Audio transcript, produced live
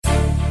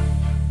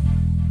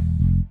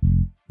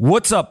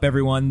What's up,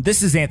 everyone?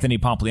 This is Anthony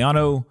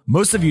Pompliano.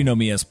 Most of you know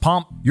me as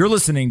Pomp. You're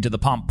listening to the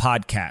Pomp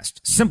Podcast,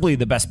 simply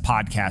the best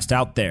podcast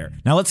out there.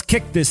 Now let's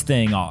kick this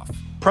thing off.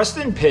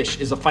 Preston Pysh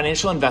is a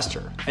financial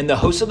investor and the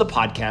host of the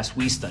podcast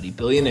We Study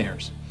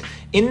Billionaires.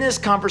 In this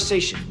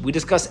conversation, we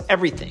discuss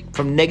everything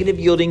from negative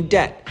yielding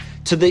debt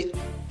to the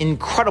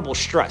incredible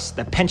stress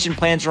that pension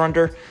plans are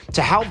under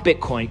to how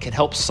Bitcoin can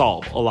help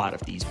solve a lot of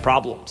these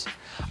problems.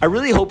 I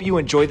really hope you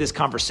enjoy this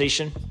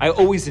conversation. I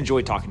always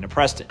enjoy talking to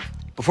Preston.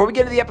 Before we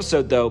get into the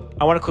episode, though,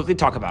 I want to quickly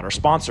talk about our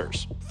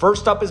sponsors.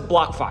 First up is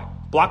BlockFi.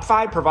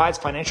 BlockFi provides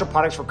financial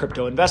products for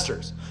crypto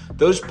investors.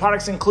 Those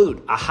products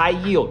include a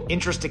high-yield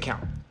interest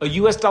account, a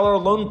US dollar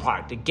loan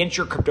product against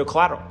your crypto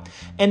collateral,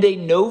 and a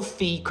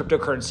no-fee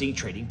cryptocurrency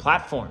trading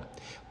platform.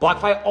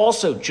 BlockFi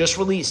also just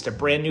released a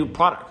brand new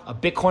product, a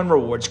Bitcoin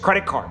Rewards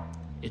credit card.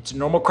 It's a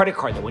normal credit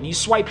card that when you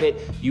swipe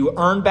it, you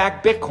earn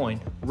back Bitcoin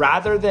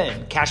rather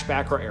than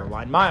cashback or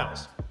airline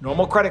miles.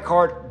 Normal credit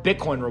card,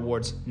 Bitcoin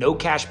rewards, no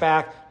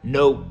cashback,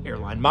 no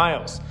airline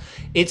miles.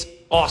 It's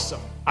awesome.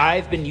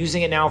 I've been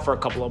using it now for a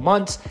couple of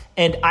months,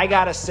 and I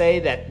gotta say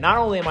that not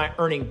only am I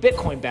earning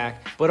Bitcoin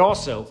back, but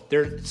also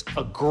there's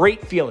a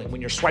great feeling when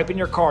you're swiping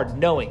your card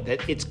knowing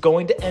that it's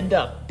going to end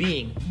up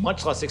being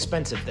much less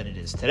expensive than it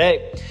is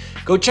today.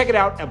 Go check it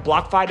out at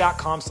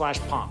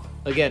blockfi.com/pomp.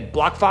 Again,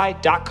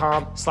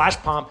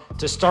 blockfi.com/pomp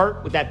to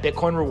start with that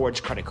Bitcoin Rewards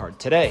credit card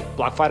today.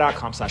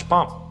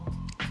 blockfi.com/pomp.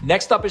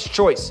 Next up is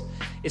Choice.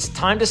 It's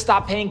time to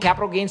stop paying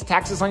capital gains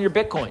taxes on your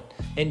Bitcoin,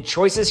 and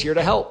Choice is here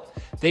to help.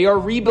 They are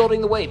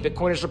rebuilding the way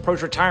Bitcoiners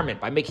approach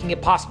retirement by making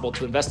it possible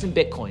to invest in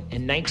Bitcoin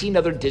and 19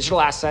 other digital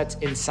assets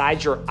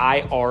inside your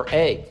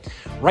IRA.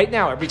 Right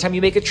now, every time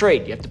you make a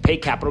trade, you have to pay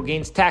capital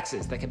gains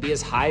taxes that can be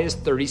as high as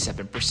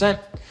 37%.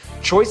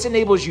 Choice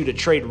enables you to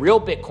trade real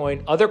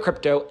Bitcoin, other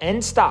crypto,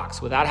 and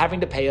stocks without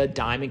having to pay a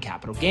dime in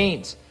capital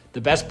gains. The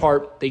best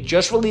part, they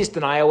just released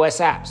an iOS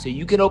app, so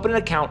you can open an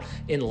account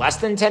in less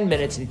than 10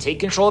 minutes and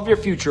take control of your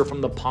future from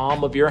the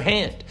palm of your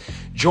hand.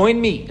 Join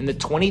me and the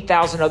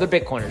 20,000 other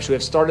Bitcoiners who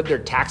have started their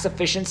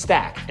tax-efficient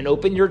stack and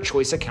open your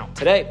Choice account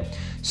today.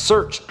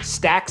 Search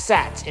Stack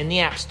Sats in the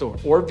App Store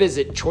or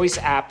visit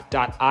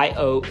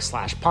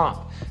choiceapp.io/pomp.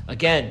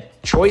 Again,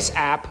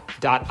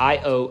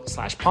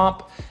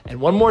 choiceapp.io/pomp. And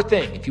one more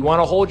thing, if you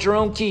want to hold your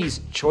own keys,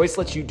 Choice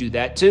lets you do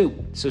that too.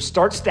 So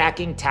start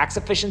stacking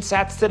tax-efficient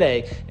sats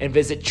today and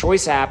visit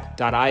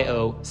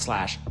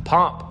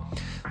choiceapp.io/pomp.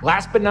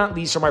 Last but not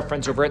least are my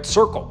friends over at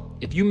Circle.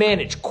 If you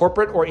manage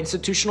corporate or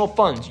institutional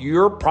funds,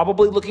 you're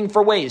probably looking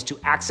for ways to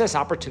access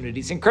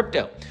opportunities in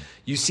crypto.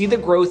 You see the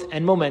growth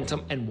and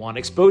momentum and want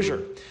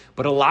exposure.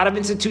 But a lot of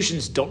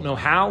institutions don't know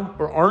how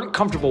or aren't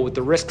comfortable with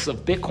the risks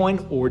of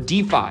Bitcoin or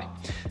DeFi.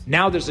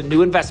 Now there's a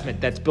new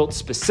investment that's built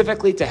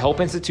specifically to help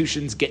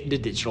institutions get into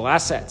digital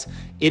assets.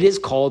 It is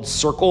called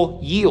Circle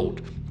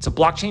Yield. It's a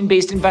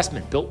blockchain-based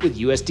investment built with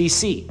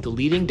USDC, the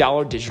leading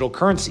dollar digital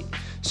currency.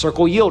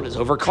 Circle Yield is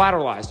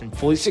over-collateralized and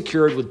fully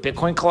secured with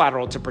Bitcoin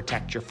collateral to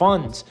protect your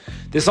funds.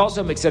 This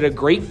also makes it a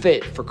great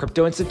fit for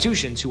crypto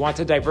institutions who want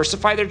to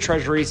diversify their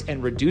treasuries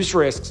and reduce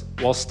risks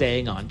while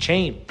staying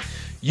on-chain.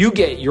 You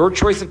get your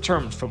choice of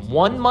terms from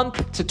 1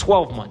 month to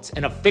 12 months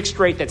and a fixed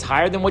rate that's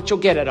higher than what you'll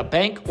get at a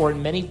bank or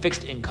in many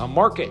fixed income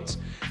markets.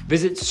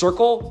 Visit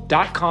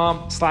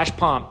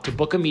circle.com/pomp to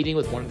book a meeting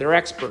with one of their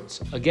experts.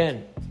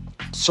 Again,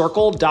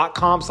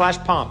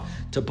 circle.com/pomp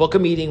to book a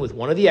meeting with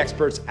one of the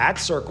experts at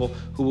Circle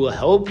who will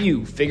help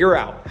you figure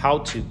out how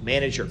to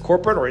manage your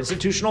corporate or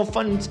institutional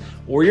funds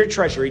or your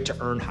treasury to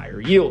earn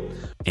higher yield.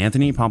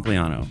 Anthony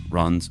Pompliano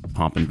runs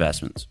Pomp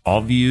Investments.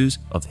 All views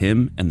of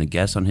him and the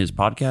guests on his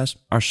podcast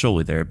are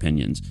solely their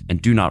opinions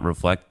and do not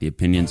reflect the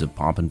opinions of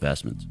Pomp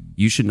Investments.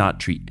 You should not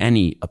treat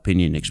any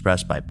opinion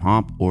expressed by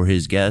Pomp or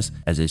his guests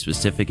as a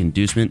specific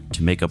inducement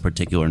to make a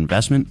particular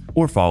investment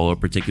or follow a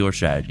particular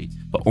strategy,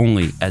 but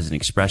only as an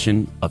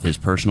expression of his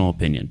personal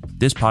opinion.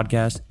 This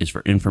podcast is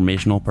for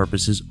informational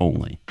purposes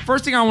only.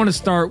 First thing I want to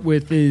start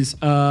with is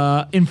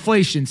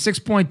inflation,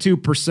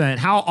 6.2%.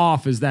 How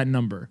off is that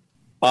number?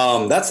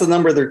 That's the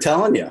number they're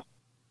telling you.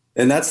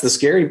 And that's the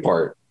scary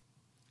part,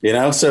 you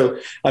know? So,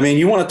 I mean,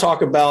 you want to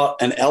talk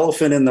about an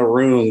elephant in the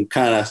room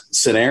kind of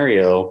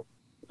scenario.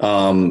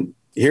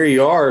 Here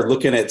you are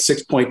looking at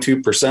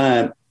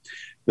 6.2%.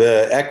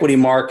 The equity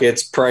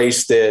market's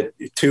priced at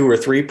 2 or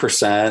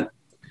 3%.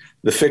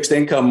 The fixed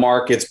income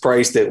market's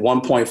priced at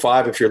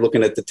 1.5 if you're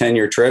looking at the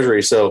 10-year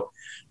treasury. So,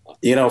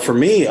 you know, for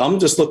me, I'm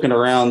just looking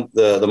around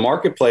the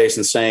marketplace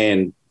and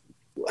saying,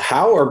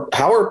 how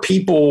are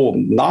people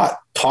not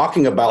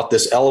talking about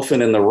this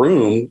elephant in the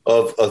room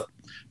of a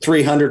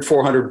 300,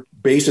 400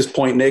 basis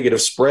point negative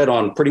spread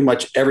on pretty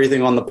much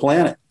everything on the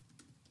planet,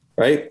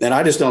 right? And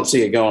I just don't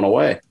see it going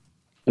away.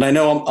 And I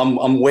know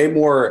I'm way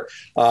more,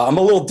 I'm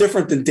a little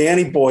different than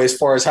Danny Boy as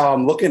far as how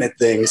I'm looking at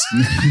things.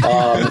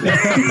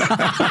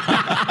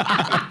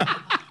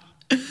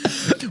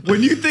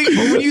 When you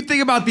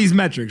think about these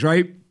metrics,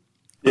 right?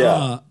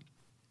 Yeah.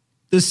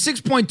 The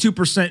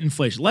 6.2%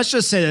 inflation. Let's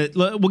just say that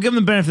we'll give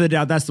them the benefit of the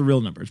doubt. That's the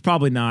real number. It's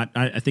probably not.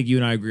 I think you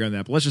and I agree on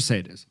that, but let's just say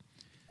it is.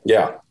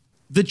 Yeah.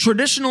 The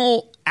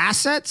traditional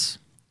assets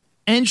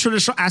and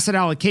traditional asset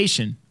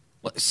allocation,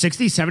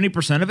 60,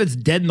 70% of it's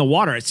dead in the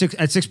water at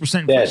 6%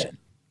 inflation,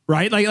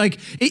 right?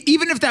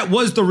 Even if that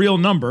was the real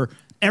number,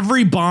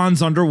 every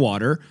bond's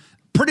underwater.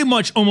 Pretty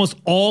much almost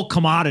all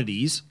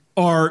commodities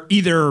are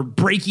either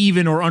break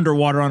even or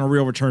underwater on a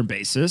real return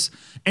basis.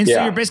 And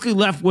so you're basically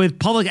left with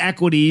public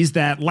equities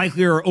that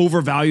likely are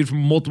overvalued from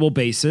multiple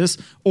basis,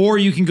 or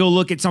you can go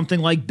look at something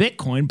like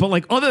Bitcoin. But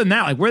like, other than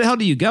that, like, where the hell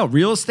do you go?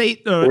 Real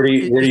estate? Where do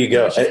you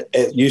go?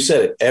 You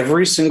said it.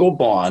 Every single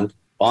bond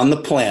on the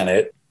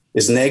planet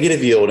is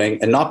negative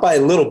yielding, and not by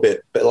a little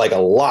bit, but like a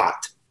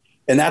lot.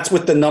 And that's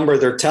what the number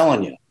they're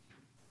telling you.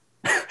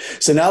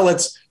 So now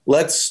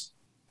let's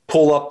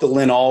pull up the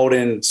Lynn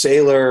Alden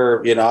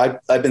Saylor. You know,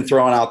 I've been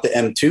throwing out the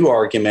M2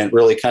 argument,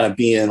 really kind of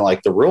being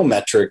like the real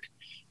metric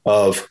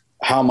of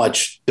how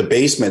much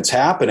debasement's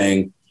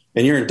happening,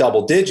 and you're in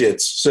double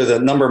digits. So the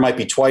number might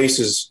be twice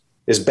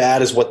as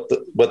bad as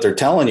what they're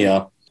telling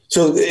you.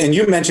 So, and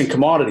you mentioned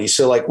commodities.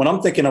 So like when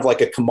I'm thinking of like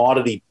a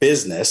commodity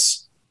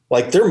business,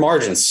 like their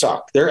margins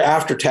suck. Their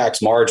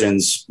after-tax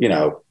margins,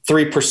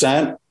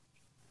 3%.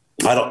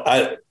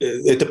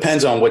 It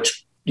depends on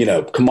which,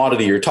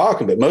 commodity you're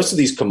talking about. Most of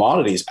these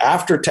commodities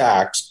after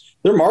tax,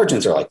 their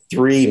margins are like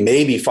 3,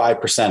 maybe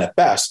 5% at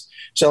best.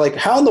 So like,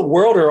 how in the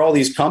world are all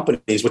these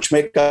companies, which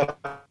make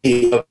up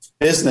a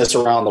business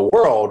around the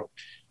world,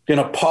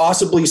 going to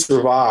possibly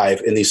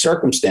survive in these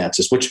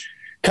circumstances? Which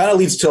kind of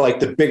leads to like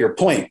the bigger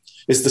point: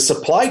 is the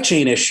supply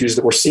chain issues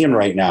that we're seeing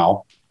right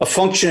now a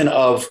function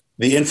of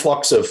the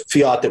influx of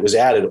fiat that was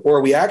added, or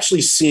are we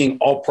actually seeing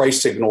all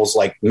price signals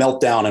like melt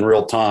down in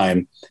real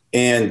time?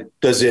 And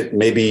does it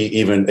maybe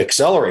even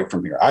accelerate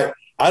from here? I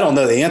don't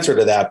know the answer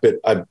to that, but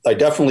I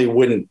definitely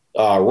wouldn't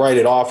write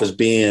it off as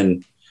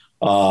being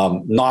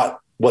not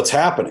what's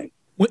happening.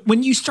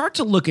 When you start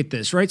to look at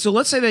this, right? So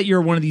let's say that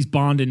you're one of these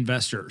bond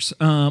investors,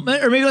 or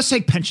maybe let's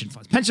take pension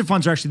funds. Pension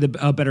funds are actually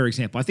a better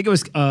example. I think it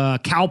was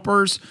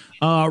CalPERS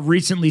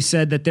recently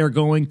said that they're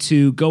going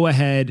to go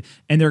ahead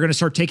and they're going to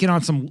start taking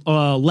on some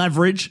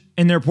leverage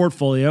in their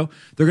portfolio.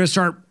 They're going to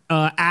start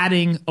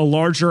adding a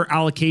larger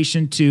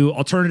allocation to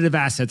alternative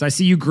assets. I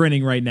see you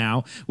grinning right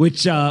now,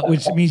 which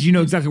means you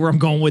know exactly where I'm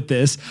going with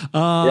this.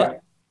 I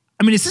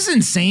mean, is this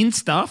insane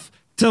stuff?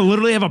 To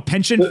literally have a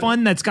pension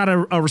fund that's got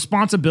a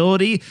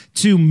responsibility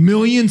to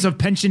millions of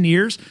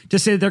pensioners to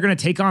say that they're going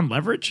to take on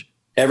leverage?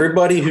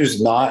 Everybody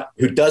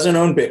who doesn't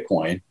own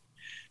Bitcoin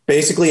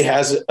basically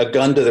has a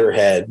gun to their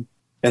head,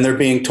 and they're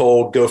being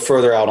told, go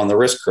further out on the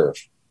risk curve.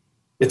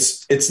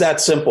 It's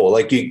that simple.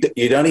 Like you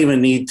don't even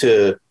need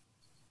to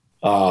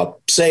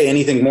say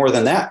anything more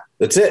than that.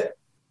 That's it.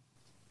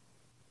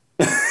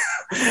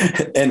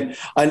 And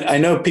I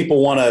know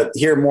people want to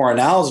hear more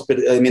analysis, but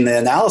I mean, the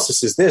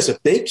analysis is this: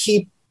 if they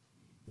keep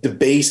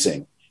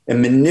debasing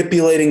and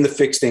manipulating the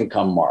fixed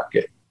income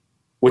market,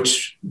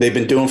 which they've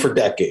been doing for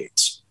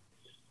decades,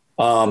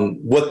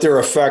 what they're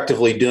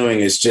effectively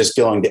doing is just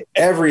going to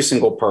every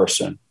single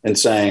person and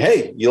saying,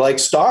 hey, you like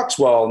stocks?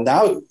 Well,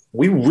 now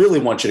we really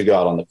want you to go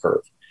out on the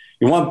curve.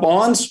 You want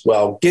bonds?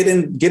 Well, get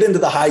into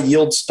the high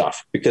yield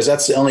stuff, because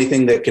that's the only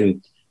thing that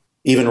can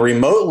even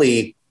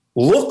remotely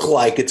look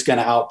like it's going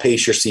to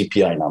outpace your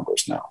CPI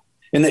numbers now.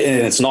 And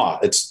it's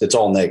not. It's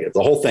all negative.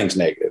 The whole thing's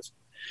negative.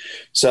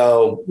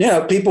 So,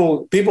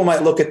 people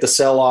might look at the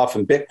sell-off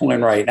in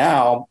Bitcoin right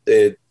now.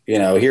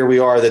 Here we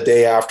are the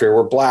day after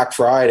we're Black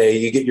Friday.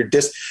 You get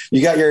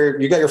you got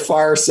your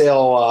fire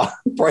sale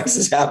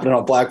prices happening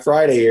on Black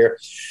Friday here.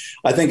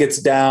 I think it's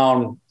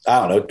down,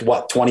 I don't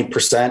know, 20%,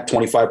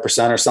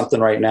 25% or something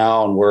right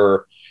now. And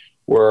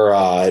we're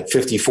at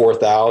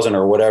 54,000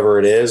 or whatever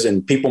it is.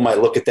 And people might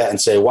look at that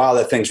and say, wow,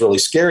 that thing's really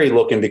scary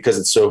looking because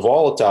it's so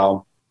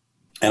volatile.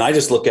 And I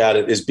just look at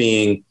it as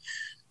being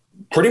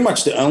pretty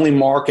much the only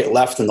market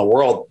left in the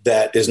world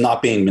that is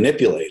not being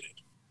manipulated,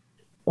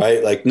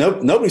 right? Like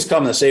nobody's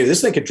coming to save you.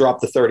 This thing could drop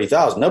to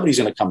 30,000. Nobody's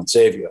going to come and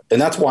save you. And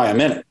that's why I'm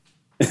in it.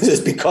 It's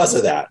because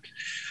of that.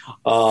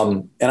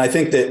 And I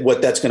think that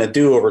what that's going to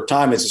do over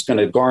time is it's going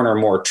to garner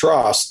more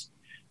trust.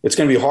 It's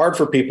going to be hard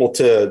for people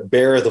to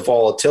bear the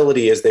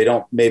volatility as they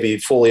don't maybe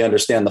fully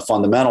understand the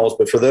fundamentals.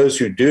 But for those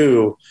who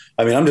do,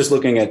 I mean, I'm just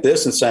looking at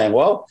this and saying,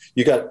 well,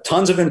 you got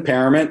tons of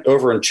impairment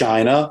over in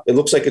China. It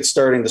looks like it's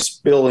starting to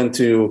spill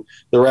into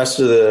the rest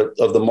of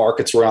the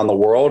markets around the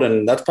world.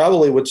 And that's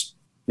probably what's,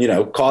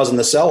 causing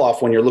the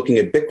sell-off. When you're looking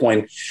at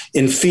Bitcoin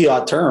in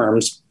fiat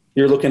terms,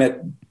 you're looking at,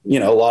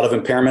 a lot of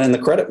impairment in the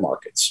credit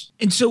markets.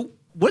 And so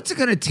what's it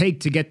going to take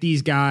to get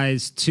these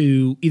guys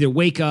to either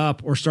wake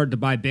up or start to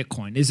buy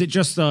Bitcoin? Is it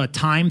just a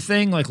time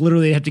thing? Like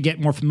literally they have to get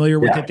more familiar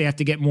with it. They have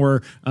to get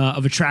more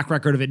of a track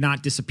record of it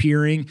not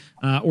disappearing.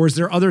 Or is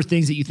there other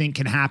things that you think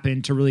can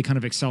happen to really kind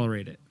of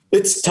accelerate it?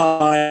 It's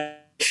time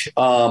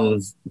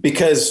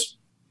because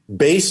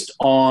based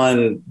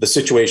on the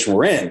situation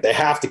we're in, they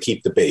have to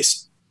keep the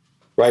base,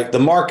 right? The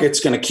market's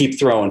going to keep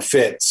throwing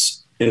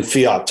fits in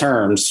fiat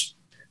terms.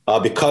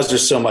 Because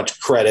there's so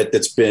much credit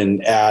that's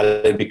been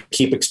added, we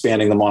keep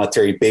expanding the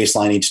monetary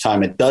baseline each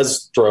time it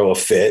does throw a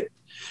fit.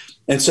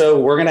 And so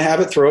we're going to have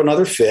it throw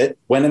another fit.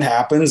 When it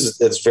happens,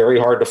 it's very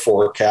hard to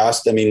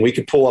forecast. I mean, we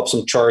could pull up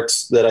some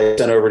charts that I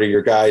sent over to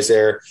your guys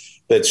there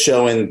that's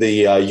showing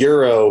the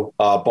euro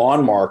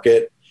bond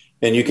market.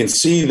 And you can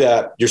see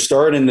that you're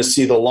starting to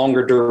see the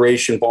longer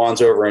duration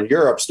bonds over in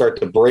Europe start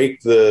to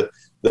break the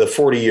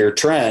 40-year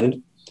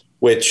trend,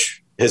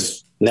 which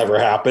has never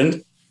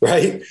happened,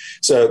 right?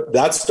 So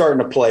that's starting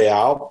to play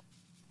out.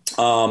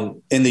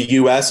 In the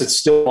U.S., it's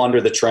still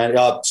under the trend.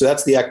 So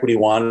that's the equity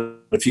one.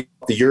 If you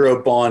the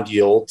euro bond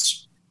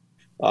yields,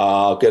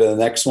 go to the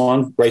next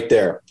one right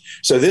there.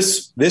 So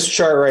this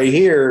chart right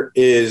here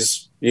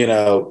is,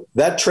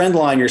 that trend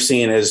line you're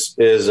seeing is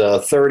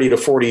a 30 to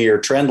 40 year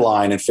trend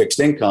line in fixed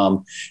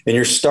income, and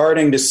you're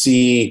starting to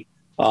see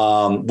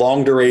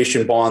long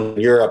duration bond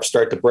in Europe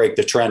start to break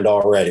the trend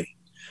already.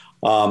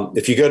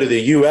 If you go to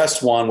the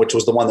U.S. one, which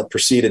was the one that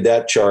preceded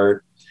that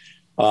chart,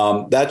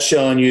 that's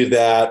showing you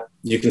that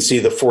you can see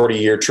the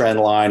 40-year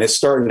trend line. It's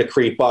starting to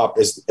creep up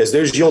as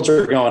those yields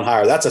are going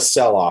higher. That's a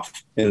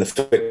sell-off in the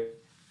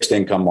fixed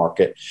income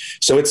market.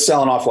 So it's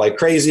selling off like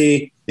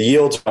crazy. The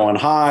yields are going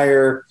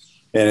higher,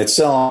 and it's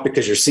selling off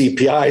because your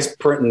CPI is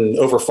printing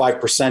over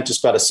 5%,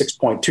 just about a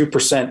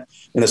 6.2%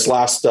 in this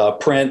last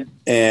print,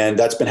 and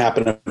that's been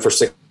happening for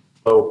 6.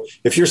 So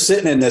if you're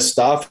sitting in this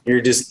stuff,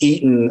 you're just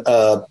eating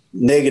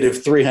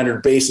negative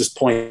 300 basis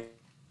point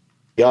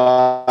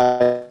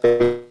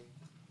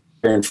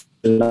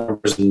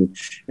numbers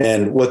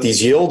and what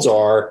these yields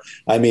are.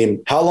 I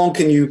mean, how long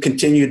can you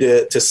continue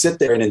to sit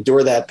there and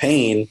endure that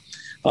pain?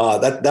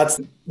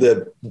 That's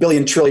the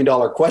 $1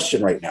 trillion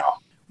question right now.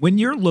 When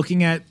you're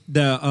looking at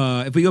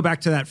the, if we go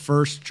back to that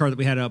first chart that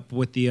we had up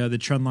with the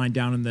trend line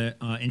down in the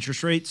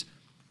interest rates,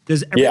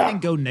 does everything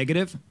go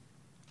negative?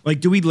 Like,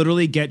 do we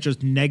literally get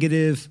just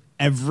negative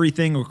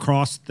everything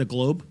across the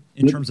globe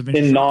in terms of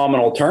interest in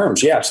nominal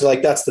terms? Yeah. So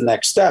like that's the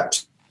next step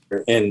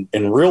in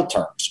real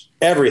terms,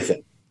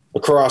 everything.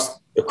 Across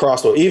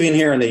even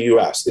here in the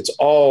U.S., it's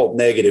all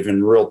negative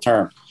in real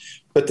terms.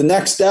 But the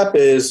next step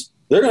is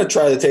they're going to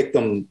try to take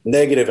them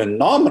negative in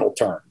nominal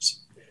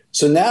terms.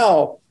 So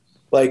now,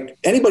 like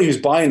anybody who's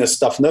buying this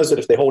stuff knows that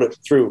if they hold it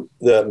through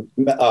the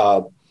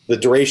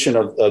duration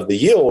of the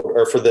yield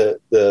or for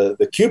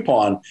the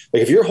coupon,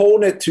 like if you're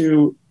holding it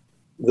to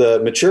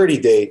the maturity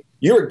date,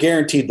 you're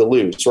guaranteed to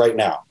lose right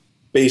now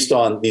based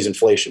on these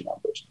inflation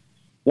numbers.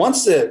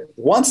 Once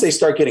they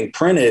start getting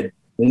printed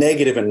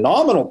negative in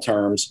nominal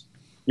terms,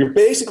 you're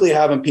basically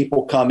having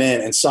people come in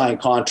and sign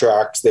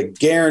contracts that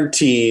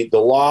guarantee the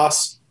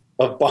loss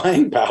of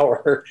buying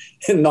power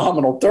in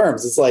nominal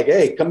terms. It's like,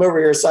 hey, come over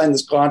here, sign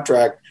this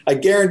contract. I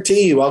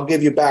guarantee you I'll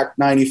give you back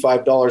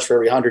 $95 for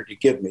every 100 you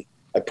give me.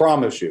 I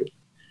promise you.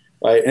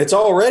 Right? And it's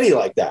already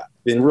like that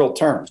in real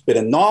terms. But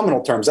in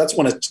nominal terms, that's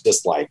when it's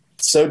just like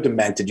so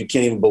demented. You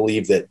can't even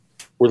believe that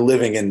we're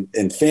living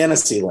in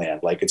fantasy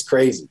land. Like it's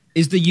crazy.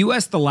 Is the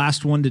U.S. the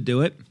last one to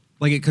do it?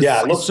 Like it, because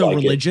it's so like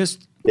religious.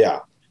 Yeah,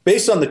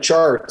 based on the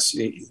charts,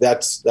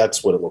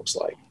 that's what it looks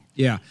like.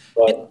 Yeah,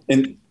 but,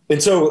 and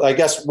so I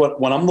guess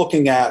when I'm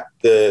looking at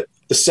the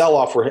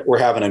sell-off we're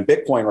having in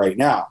Bitcoin right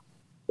now,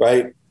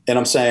 right? And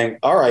I'm saying,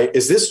 all right,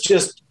 is this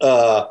just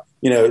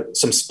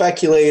some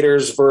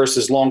speculators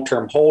versus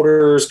long-term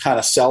holders kind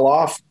of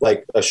sell-off,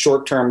 like a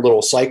short-term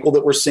little cycle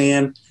that we're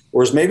seeing,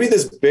 or is maybe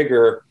this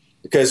bigger?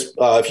 Because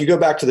if you go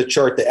back to the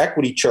chart, the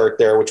equity chart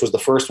there, which was the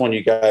first one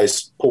you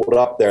guys pulled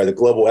up there, the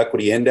global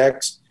equity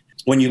index,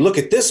 when you look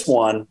at this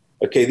one,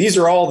 okay, these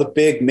are all the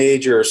big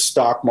major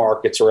stock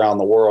markets around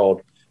the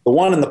world. The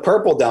one in the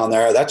purple down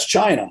there, that's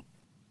China.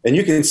 And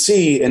you can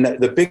see in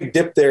the big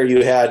dip there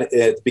you had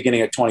at the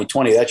beginning of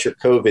 2020, that's your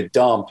COVID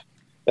dump.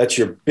 That's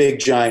your big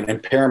giant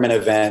impairment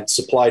event,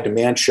 supply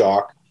demand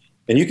shock.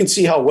 And you can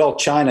see how well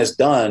China's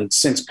done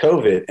since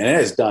COVID, and it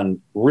has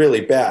done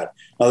really bad.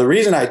 Now, the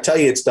reason I tell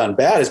you it's done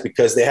bad is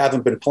because they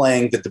haven't been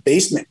playing the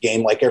debasement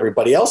game like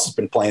everybody else has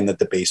been playing the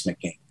debasement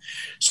game.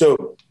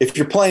 So if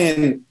you're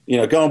playing,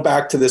 going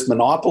back to this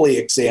monopoly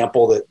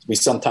example that we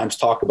sometimes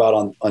talk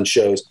about on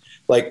shows,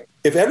 like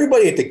if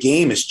everybody at the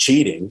game is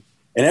cheating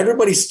and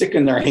everybody's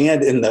sticking their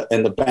hand in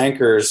the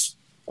bankers,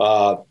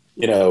 where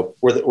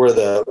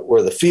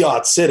the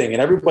fiat's sitting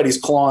and everybody's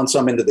clawing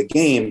some into the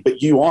game,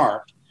 but you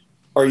aren't,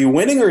 are you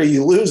winning or are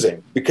you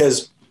losing?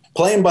 Because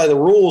playing by the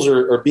rules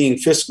or being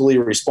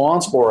fiscally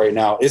responsible right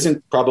now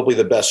isn't probably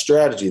the best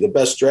strategy. The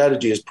best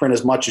strategy is print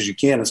as much as you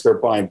can and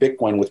start buying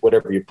Bitcoin with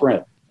whatever you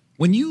print.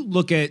 When you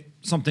look at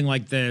something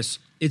like this,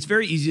 it's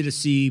very easy to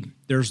see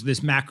there's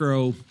this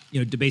macro,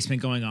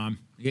 debasement going on,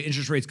 you get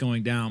interest rates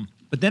going down.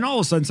 But then all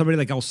of a sudden, somebody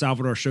like El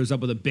Salvador shows up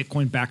with a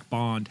Bitcoin-backed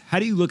bond. How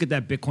do you look at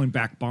that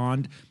Bitcoin-backed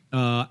bond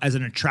as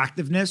an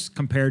attractiveness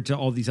compared to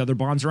all these other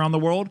bonds around the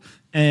world?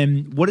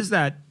 And what does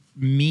that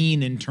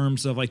mean in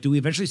terms of, like, do we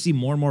eventually see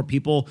more and more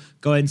people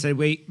go ahead and say,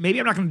 wait, maybe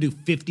I'm not going to do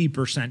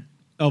 50%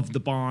 of the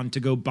bond to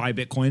go buy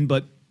Bitcoin,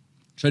 but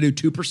should I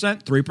do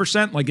 2%,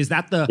 3%? Like, is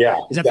that the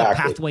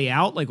pathway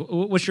out? Like,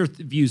 what's your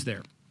views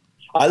there?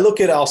 I look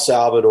at El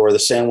Salvador the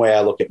same way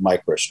I look at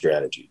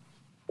MicroStrategy,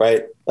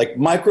 right? Like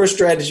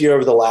MicroStrategy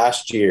over the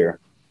last year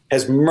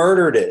has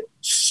murdered it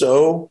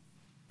so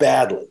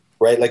badly.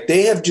 right? Like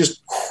they have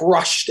just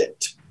crushed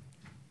it.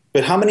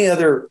 But how many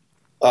other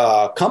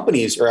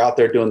companies are out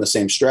there doing the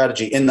same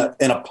strategy in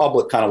a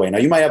public kind of way? Now,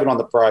 you might have it on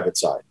the private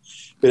side,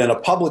 but in a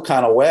public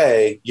kind of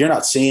way, you're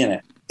not seeing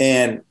it.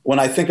 And when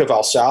I think of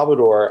El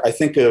Salvador, I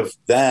think of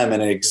them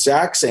in an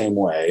exact same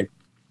way.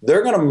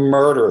 They're going to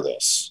murder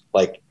this,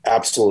 like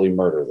absolutely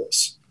murder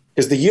this,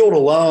 because the yield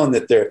alone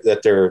that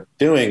they're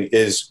doing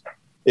is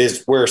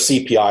where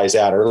CPI is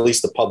at, or at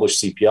least the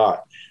published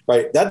CPI,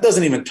 right? That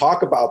doesn't even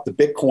talk about the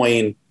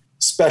Bitcoin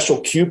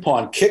special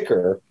coupon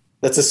kicker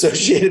that's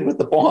associated with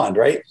the bond,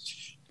 right?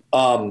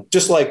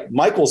 Just like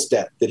Michael's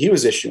debt that he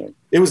was issuing.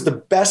 It was the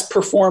best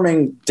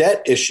performing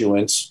debt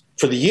issuance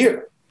for the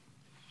year.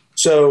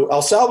 So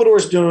El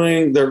Salvador's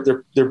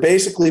they're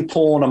basically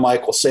pulling a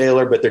Michael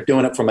Saylor, but they're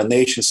doing it from a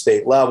nation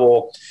state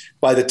level.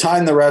 By the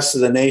time the rest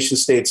of the nation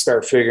states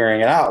start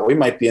figuring it out, we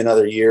might be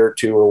another year or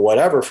two or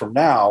whatever from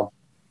now,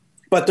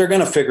 but they're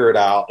going to figure it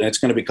out and it's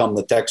going to become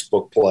the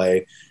textbook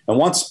play. And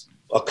once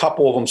a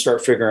couple of them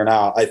start figuring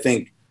out, I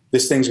think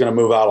this thing's going to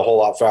move out a whole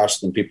lot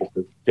faster than people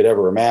could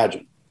ever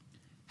imagine.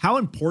 How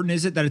important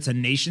is it that it's a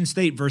nation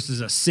state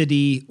versus a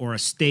city or a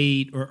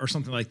state or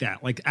something like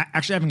that? Like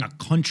actually having a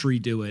country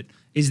do it,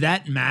 is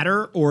that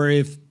matter? Or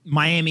if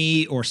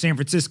Miami or San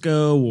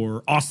Francisco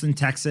or Austin,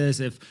 Texas,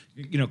 if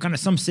kind of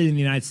some city in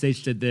the United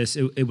States did this,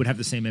 it would have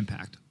the same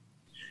impact?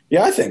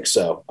 Yeah, I think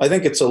so. I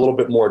think it's a little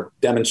bit more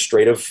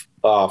demonstrative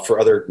for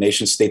other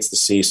nation states to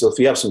see. So if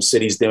you have some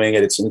cities doing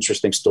it, it's an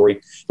interesting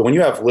story. But when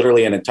you have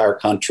literally an entire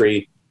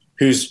country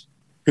who's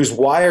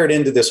wired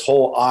into this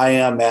whole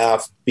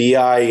IMF,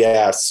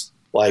 BIS,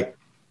 like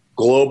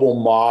global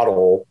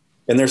model,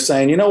 and they're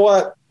saying, you know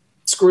what,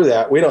 screw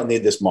that. We don't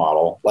need this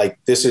model. Like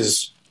this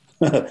is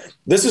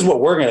what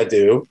we're going to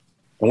do,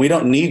 and we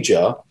don't need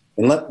you.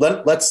 And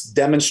let's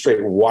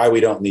demonstrate why we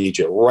don't need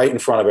you right in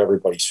front of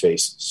everybody's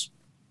faces,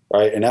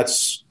 right? And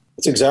that's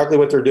exactly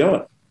what they're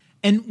doing.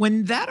 And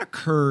when that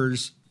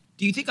occurs,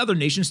 do you think other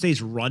nation states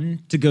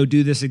run to go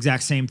do this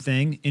exact same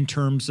thing in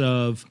terms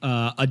of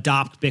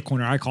adopt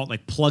Bitcoin, or I call it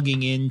like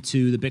plugging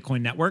into the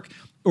Bitcoin network?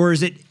 Or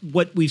is it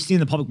what we've seen in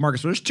the public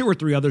markets? So there's 2 or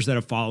 3 others that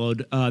have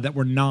followed that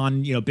were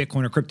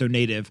Bitcoin or crypto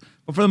native.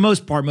 But for the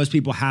most part, most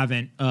people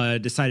haven't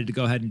decided to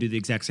go ahead and do the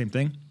exact same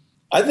thing.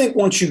 I think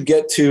once you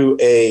get to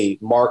a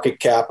market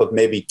cap of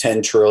maybe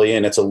 10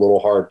 trillion, it's a little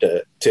hard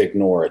to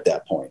ignore at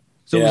that point.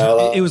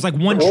 So it was like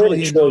 1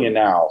 trillion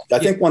now. I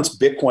think once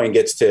Bitcoin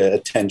gets to a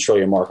 10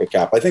 trillion market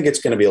cap, I think it's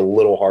going to be a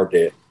little hard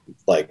to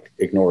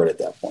ignore it at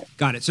that point.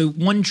 Got it. So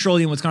 1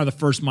 trillion was kind of the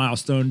first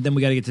milestone. Then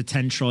we got to get to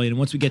 10 trillion. And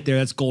once we get there,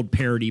 that's gold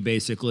parity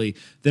basically.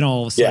 Then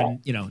all of a sudden,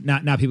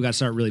 now people got to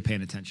start really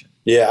paying attention.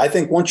 Yeah, I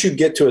think once you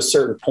get to a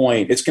certain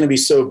point, it's going to be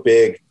so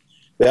big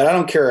that I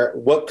don't care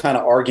what kind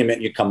of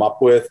argument you come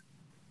up with.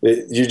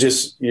 You're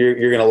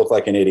going to look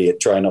like an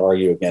idiot trying to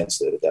argue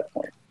against it at that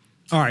point.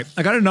 All right.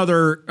 I got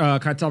another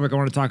kind of topic I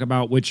want to talk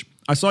about, which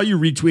I saw you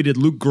retweeted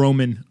Luke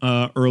Groman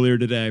earlier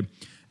today.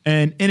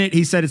 And in it,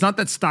 he said, it's not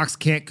that stocks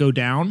can't go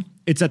down.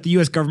 It's that the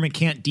U.S. government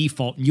can't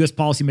default. And U.S.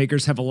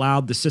 policymakers have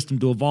allowed the system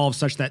to evolve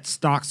such that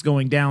stocks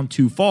going down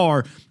too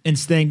far and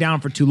staying down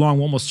for too long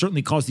will almost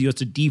certainly cause the U.S.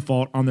 to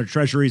default on their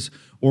treasuries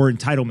or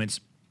entitlements.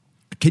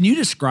 Can you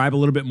describe a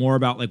little bit more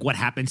about like what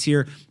happens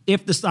here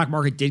if the stock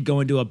market did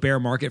go into a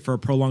bear market for a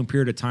prolonged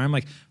period of time?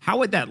 Like how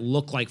would that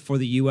look like for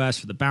the U.S.,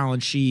 for the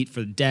balance sheet, for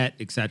the debt,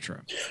 et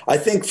cetera? I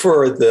think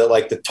for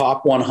the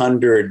top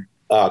 100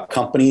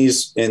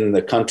 companies in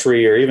the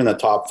country, or even the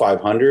top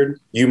 500,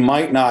 you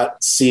might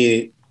not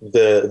see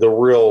the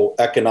real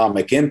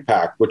economic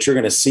impact. What you're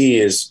going to see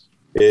is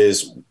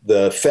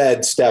the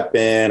Fed step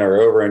in,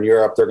 or over in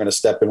Europe, they're going to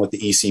step in with the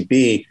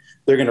ECB.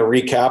 They're going to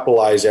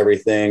recapitalize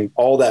everything.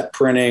 All that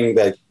printing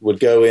that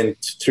would go in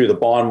through the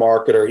bond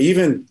market, or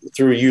even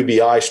through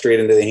UBI straight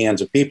into the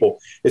hands of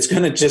people, it's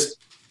going to just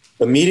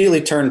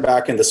immediately turn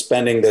back into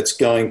spending that's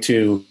going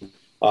to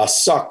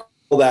suck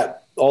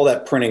all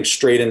that printing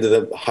straight into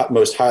the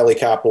most highly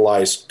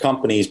capitalized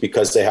companies,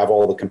 because they have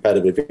all the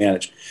competitive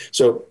advantage.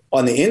 So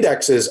on the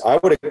indexes, I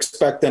would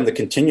expect them to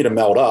continue to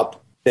melt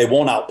up. They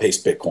won't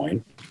outpace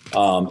Bitcoin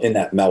in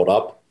that melt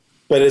up.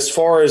 But as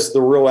far as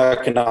the real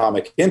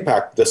economic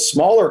impact, the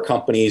smaller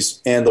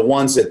companies and the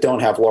ones that don't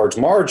have large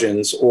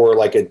margins or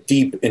like a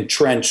deep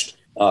entrenched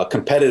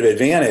competitive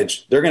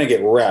advantage, they're going to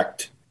get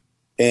wrecked.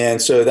 And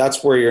so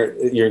that's where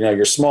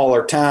your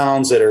smaller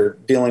towns that are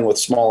dealing with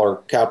smaller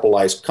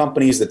capitalized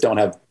companies that don't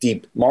have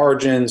deep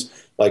margins,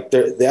 like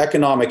the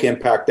economic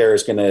impact there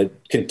is going to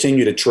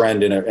continue to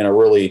trend in a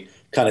really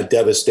kind of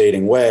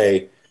devastating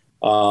way,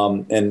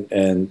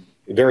 and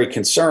very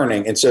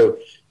concerning. And so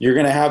you're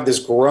going to have this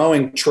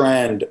growing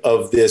trend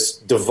of this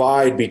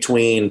divide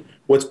between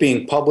what's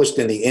being published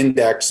in the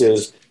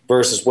indexes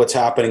versus what's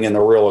happening in the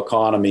real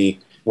economy.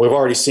 We've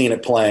already seen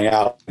it playing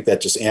out.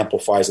 That just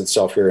amplifies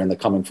itself here in the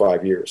coming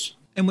 5 years.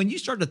 And when you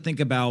start to think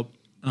about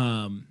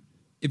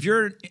if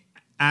you're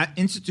an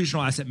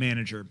institutional asset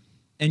manager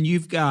and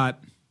you've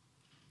got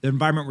the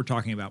environment we're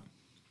talking about,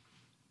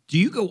 do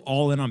you go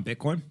all in on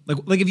Bitcoin?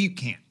 Like if you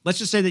can't, let's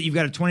just say that you've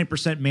got a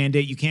 20%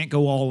 mandate, you can't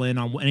go all in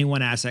on any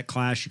one asset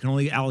class, you can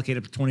only allocate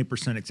up to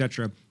 20%, et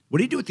cetera. What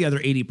do you do with the other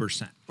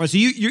 80%? Right, so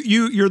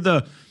you're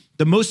the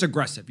most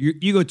aggressive.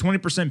 You go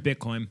 20%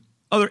 Bitcoin,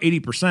 other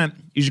 80%,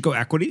 you just go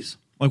equities.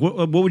 Like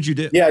what would you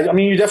do? Yeah, I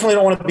mean, you definitely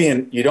don't want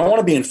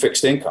to be in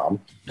fixed income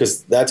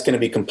because that's going to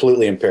be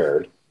completely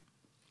impaired.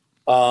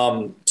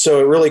 So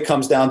it really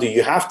comes down to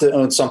you have to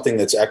own something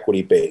that's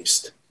equity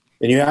based.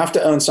 And you have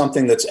to own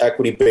something that's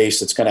equity-based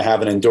that's going to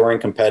have an enduring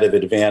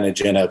competitive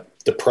advantage in a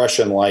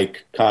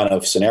depression-like kind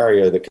of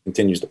scenario that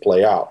continues to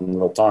play out in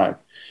real time.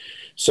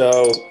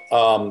 So,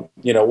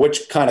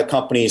 which kind of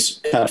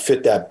companies kind of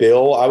fit that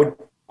bill?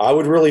 I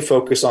would really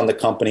focus on the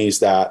companies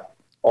that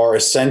are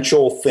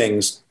essential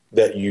things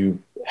that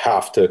you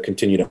have to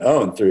continue to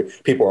own through.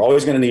 People are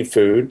always going to need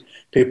food.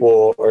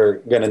 People are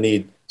going to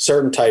need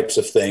certain types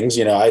of things.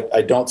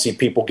 I don't see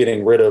people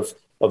getting rid of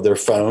their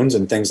phones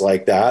and things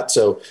like that.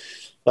 So,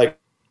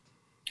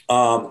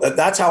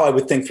 that's how I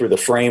would think through the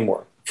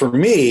framework. For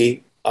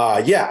me,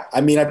 I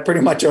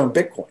pretty much own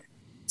Bitcoin.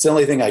 It's the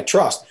only thing I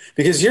trust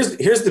because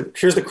here's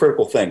the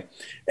critical thing.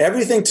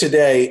 Everything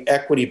today,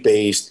 equity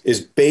based,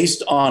 is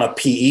based on a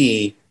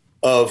PE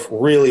of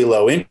really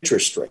low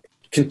interest rate.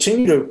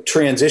 Continue to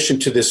transition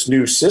to this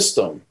new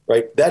system,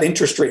 right? That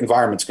interest rate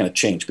environment's going to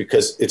change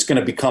because it's going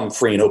to become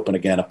free and open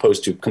again,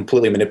 opposed to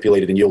completely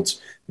manipulated and yields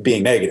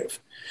being negative.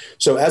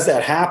 So as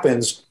that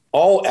happens,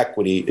 all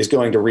equity is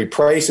going to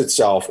reprice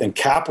itself and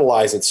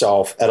capitalize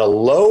itself at a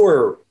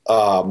lower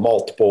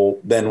multiple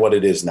than what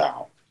it is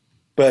now.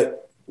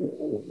 But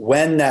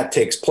when that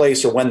takes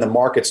place or when the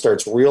market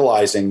starts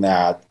realizing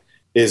that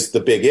is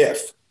the big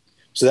if.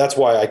 So that's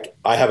why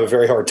I have a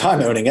very hard time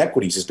owning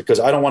equities is because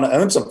I don't want to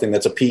own something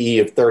that's a PE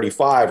of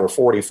 35 or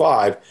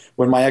 45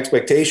 when my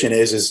expectation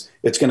is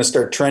it's going to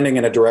start trending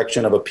in a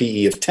direction of a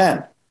PE of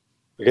 10.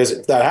 Because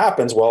if that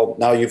happens, well,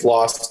 now you've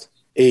lost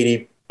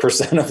 80%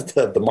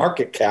 of the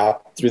market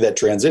cap through that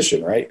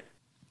transition, right?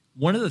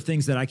 One of the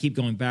things that I keep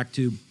going back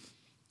to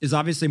is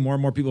obviously more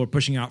and more people are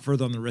pushing out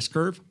further on the risk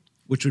curve,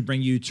 which would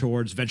bring you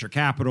towards venture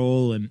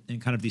capital and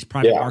kind of these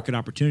private market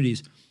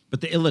opportunities.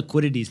 But the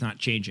illiquidity is not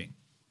changing,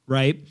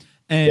 right?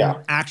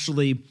 And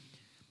actually,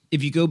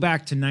 if you go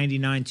back to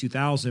 99,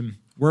 2000,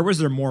 where was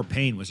there more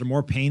pain? Was there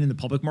more pain in the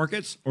public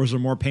markets or was there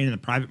more pain in the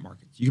private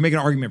markets? You can make an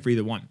argument for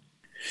either one.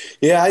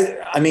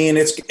 Yeah, I mean,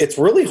 it's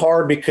really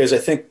hard because I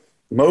think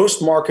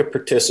most market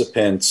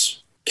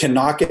participants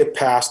cannot get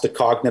past the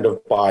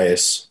cognitive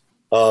bias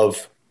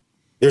of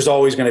there's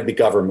always going to be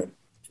government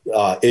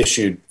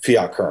issued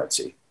fiat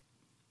currency.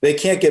 They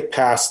can't get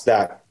past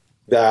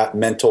that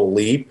mental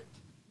leap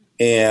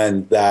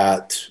and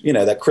that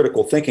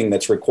critical thinking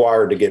that's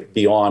required to get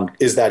beyond,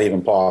 is that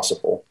even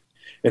possible?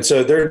 And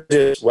so they're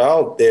just,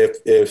 well,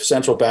 if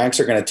central banks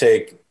are going to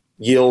take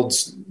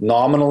yields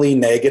nominally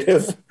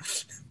negative,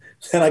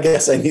 then I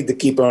guess I need to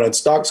keep owning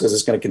stocks because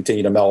it's going to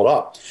continue to melt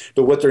up.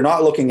 But what they're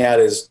not looking at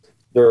is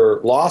their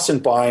loss in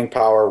buying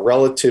power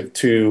relative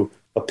to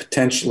a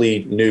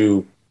potentially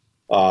new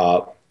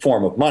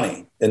form of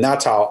money. And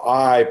that's how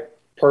I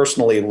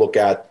personally look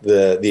at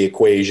the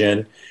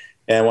equation.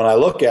 And when I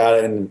look at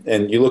it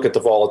and you look at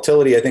the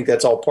volatility, I think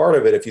that's all part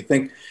of it. If you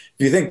think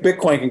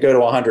Bitcoin can go to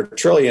 100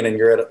 trillion and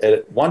you're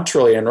at 1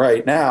 trillion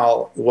right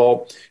now,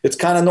 well, it's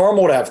kind of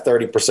normal to have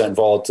 30%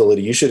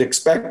 volatility. You should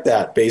expect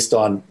that based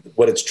on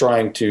what it's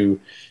trying to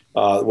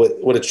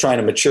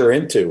mature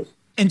into.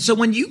 And so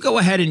when you go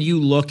ahead and you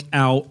look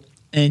out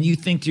and you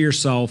think to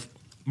yourself,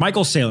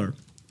 Michael Saylor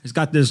has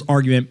got this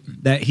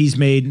argument that he's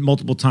made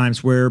multiple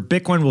times where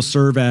Bitcoin will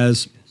serve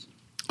as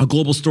a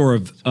global store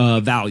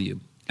of value.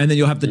 And then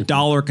you'll have the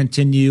dollar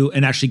continue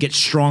and actually get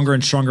stronger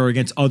and stronger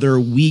against other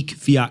weak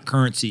fiat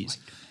currencies.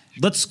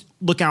 Let's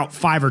look out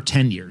 5 or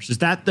 10 years. Is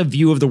that the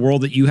view of the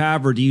world that you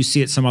have, or do you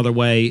see it some other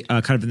way,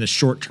 kind of in the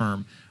short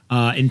term,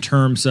 in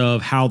terms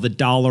of how the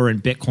dollar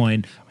and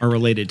Bitcoin are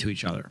related to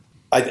each other?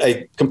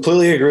 I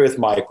completely agree with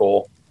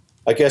Michael.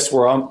 I guess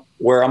where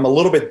I'm a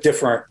little bit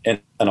different in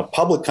a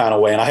public kind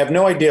of way, and I have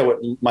no idea what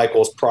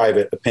Michael's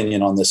private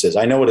opinion on this is.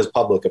 I know what his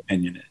public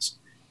opinion is.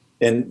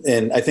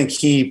 And I think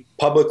he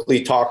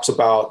publicly talks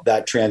about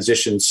that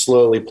transition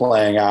slowly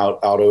playing out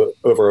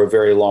over a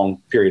very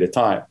long period of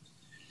time.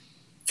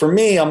 For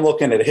me, I'm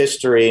looking at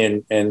history,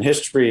 and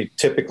history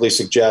typically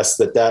suggests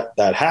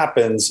that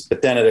happens,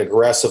 but then it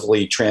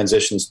aggressively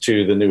transitions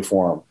to the new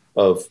form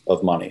of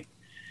money.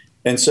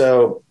 And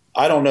so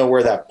I don't know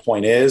where that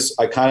point is.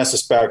 I kind of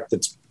suspect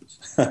it's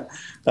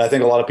I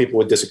think a lot of people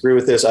would disagree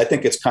with this. I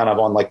think it's kind of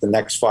on like the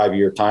next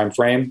 5-year time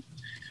frame.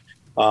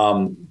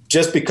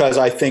 Just because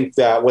I think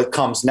that what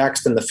comes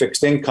next in the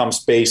fixed income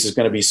space is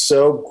going to be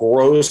so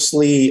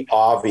grossly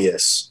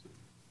obvious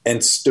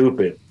and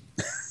stupid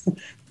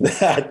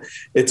that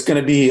it's going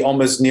to be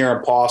almost near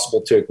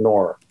impossible to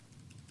ignore.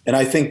 And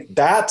I think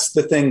that's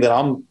the thing that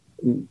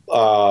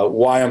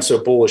why I'm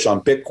so bullish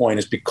on Bitcoin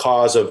is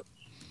because of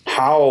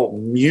how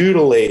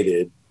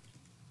mutilated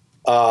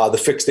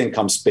the fixed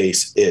income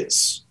space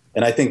is.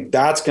 And I think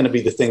that's going to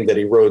be the thing that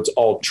erodes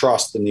all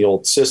trust in the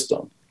old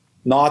system.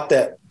 Not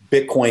that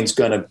Bitcoin's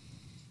going to,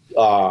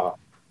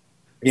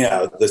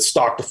 the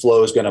stock to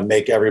flow is going to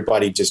make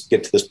everybody just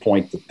get to this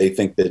point that they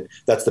think that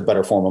that's the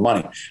better form of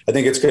money. I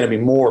think it's going to be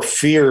more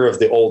fear of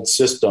the old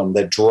system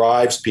that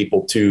drives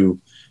people to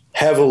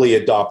heavily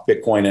adopt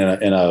Bitcoin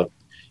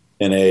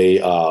in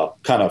a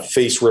kind of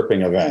face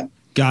ripping event.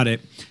 Got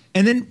it.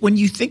 And then when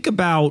you think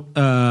about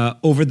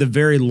over the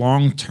very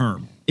long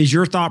term, is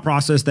your thought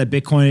process that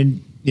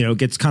Bitcoin,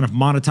 gets kind of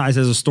monetized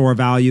as a store of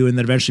value and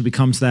then eventually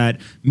becomes that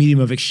medium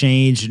of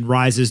exchange and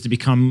rises to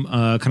become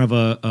kind of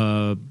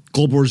a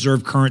global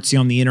reserve currency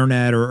on the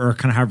internet or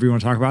kind of however you want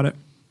to talk about it?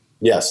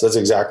 Yes, that's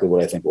exactly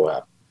what I think will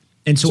happen.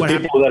 And so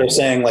people that are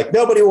saying like,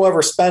 nobody will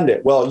ever spend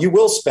it. Well, you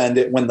will spend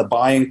it when the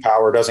buying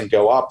power doesn't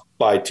go up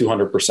by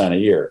 200% a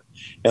year.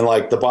 And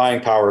like the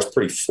buying power is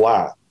pretty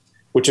flat,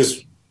 which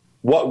is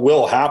what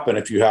will happen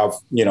if you have,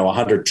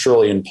 100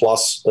 trillion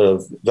plus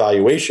of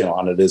valuation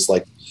on it. Is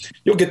like,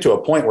 you'll get to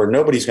a point where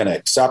nobody's going to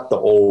accept the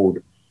old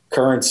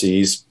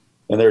currencies,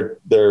 and they're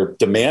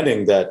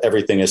demanding that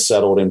everything is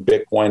settled in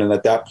Bitcoin. And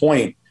at that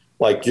point,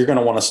 like, you're going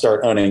to want to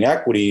start owning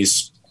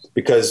equities,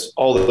 because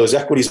all of those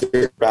equities are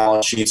their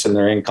balance sheets and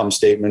their income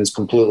statements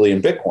completely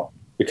in Bitcoin,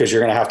 because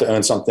you're going to have to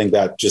own something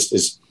that just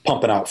is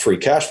pumping out free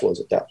cash flows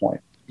at that point.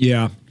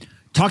 Yeah.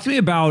 Talk to me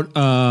about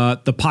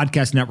the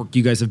podcast network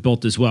you guys have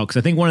built as well, because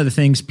I think one of the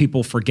things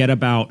people forget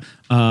about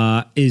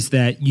is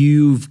that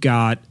you've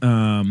got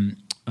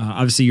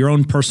obviously your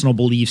own personal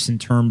beliefs in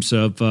terms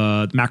of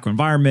the macro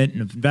environment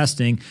and of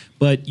investing,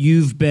 but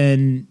you've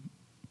been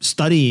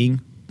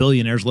studying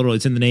billionaires. Literally,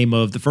 it's in the name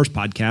of the first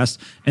podcast.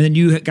 And then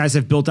you guys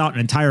have built out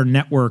an entire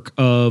network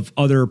of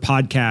other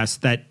podcasts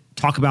that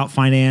talk about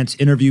finance,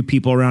 interview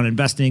people around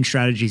investing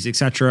strategies, et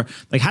cetera.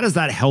 Like, how does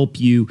that help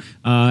you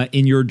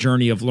in your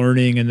journey of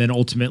learning and then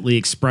ultimately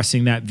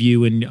expressing that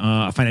view in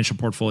a financial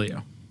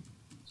portfolio?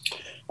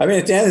 I mean,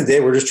 at the end of the day,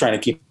 we're just trying to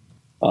keep,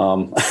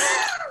 the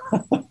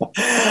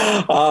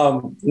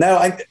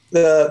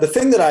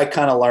thing that I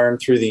kind of learned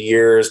through the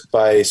years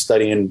by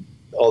studying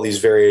all these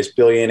various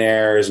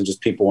billionaires and just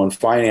people in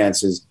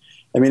finance is,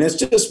 I mean, it's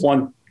just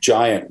one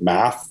giant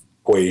math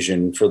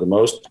equation for the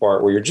most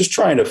part, where you're just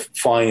trying to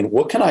find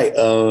what can I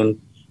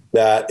own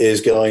that is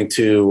going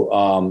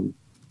to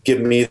give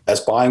me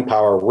as buying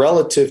power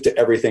relative to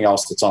everything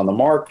else that's on the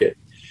market.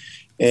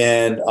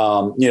 And,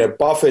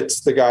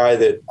 Buffett's the guy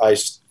that I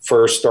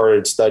first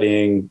started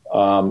studying.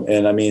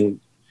 And I mean,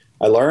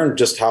 I learned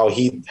just how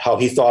he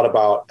thought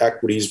about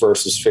equities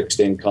versus fixed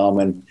income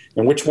and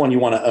which one you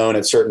want to own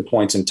at certain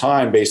points in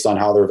time based on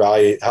how their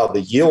value, how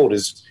the yield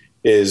is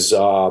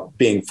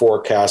being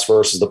forecast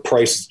versus the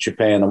price that you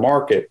pay in the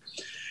market.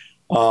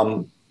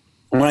 When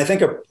I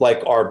think of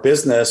like our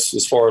business,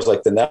 as far as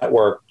like the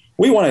network,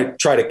 we want to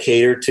try to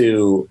cater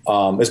to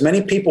as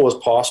many people as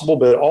possible,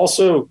 but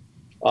also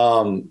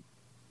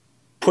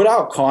put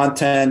out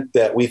content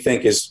that we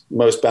think is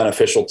most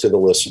beneficial to the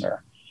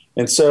listener.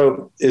 And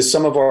so is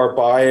some of our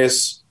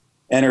bias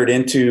entered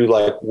into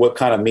like what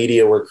kind of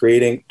media we're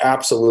creating?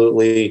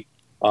 Absolutely.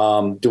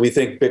 Do we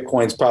think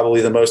Bitcoin's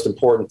probably the most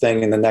important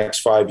thing in the next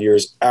 5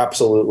 years?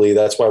 Absolutely.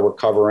 That's why we're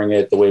covering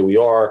it the way we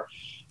are.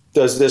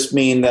 Does this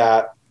mean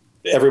that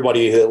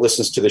everybody that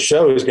listens to the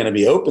show is going to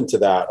be open to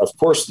that? Of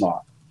course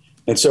not.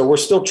 And so we're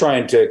still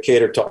trying to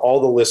cater to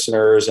all the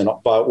listeners,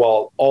 but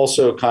while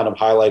also kind of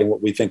highlighting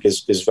what we think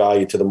is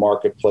value to the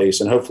marketplace.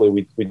 And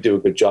hopefully we do a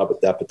good job at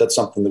that. But that's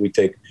something that we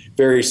take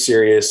very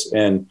serious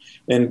and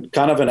in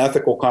kind of an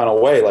ethical kind of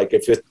way. Like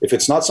if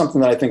it's not something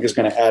that I think is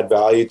going to add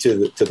value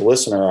to the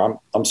listener,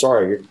 I'm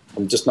sorry.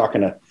 I'm not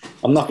going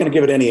to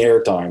give it any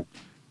airtime.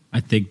 I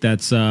think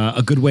that's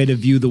a good way to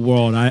view the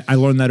world. I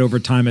learned that over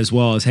time as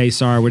well as, hey,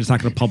 sorry, we're just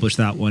not going to publish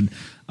that one.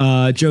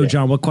 Joe,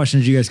 John, what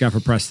questions you guys got for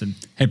Preston?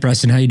 Hey,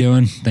 Preston, how you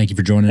doing? Thank you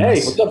for joining us.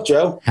 Hey, what's up,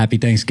 Joe? Happy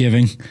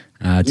Thanksgiving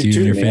to you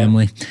and your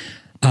family.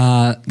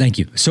 Thank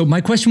you. So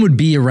my question would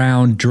be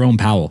around Jerome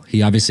Powell.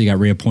 He obviously got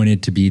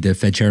reappointed to be the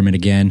Fed chairman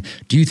again.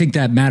 Do you think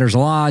that matters a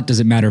lot?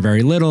 Does it matter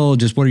very little?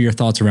 Just what are your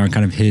thoughts around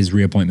kind of his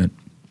reappointment?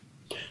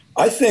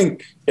 I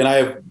think, and I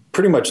have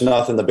pretty much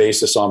nothing to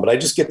base this on, but I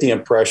just get the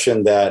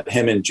impression that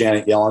him and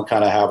Janet Yellen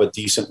kind of have a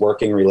decent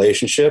working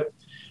relationship.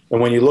 And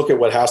when you look at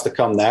what has to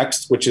come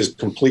next, which is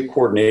complete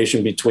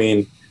coordination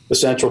between the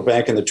central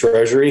bank and the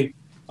Treasury,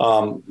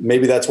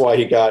 maybe that's why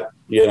he got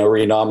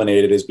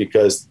renominated, is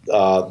because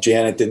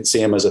Janet didn't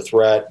see him as a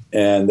threat,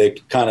 and they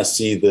kind of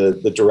see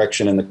the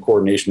direction and the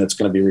coordination that's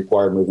going to be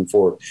required moving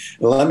forward.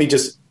 And let me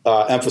just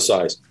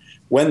emphasize,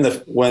 when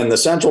the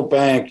central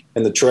bank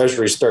and the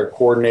Treasury start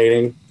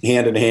coordinating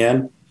hand in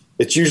hand,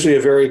 it's usually a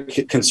very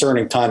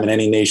concerning time in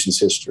any nation's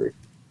history.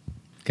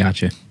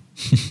 Gotcha.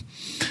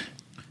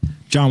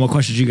 John, what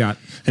questions you got?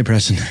 Hey,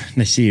 Preston. Nice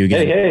to see you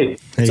again. Hey.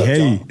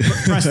 Hey.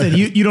 Preston,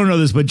 you don't know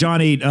this, but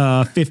John ate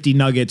 50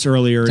 nuggets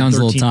earlier. Sounds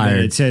in 13 a little tired.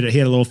 minutes. He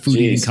had a little food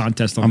eating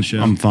contest on the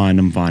show. I'm fine.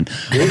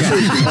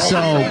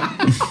 So,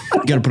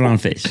 got to put on a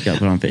face.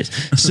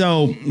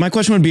 So, my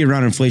question would be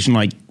around inflation.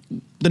 Like,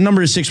 the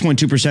number is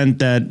 6.2%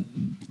 that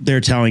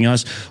they're telling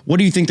us. What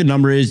do you think the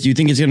number is? Do you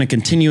think it's going to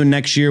continue in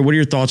next year? What are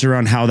your thoughts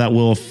around how that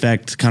will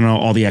affect kind of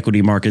all the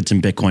equity markets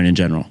and Bitcoin in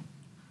general?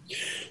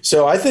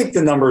 So I think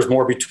the number is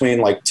more between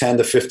like 10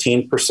 to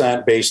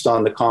 15% based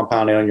on the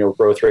compound annual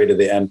growth rate of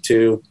the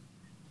M2.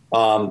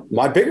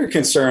 My bigger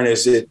concern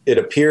is it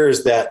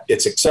appears that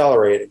it's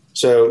accelerating.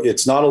 So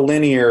it's not a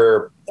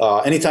linear.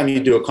 Anytime you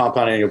do a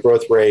compound annual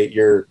growth rate,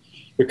 you're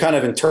kind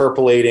of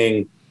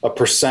interpolating a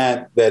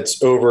percent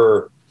that's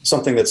over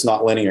something that's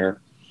not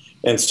linear.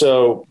 And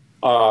so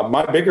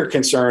my bigger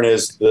concern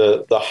is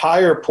the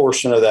higher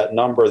portion of that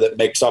number that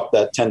makes up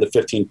that 10 to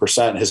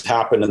 15% has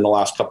happened in the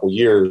last couple of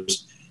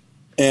years.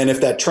 And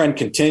if that trend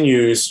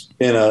continues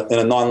in a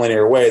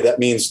nonlinear way, that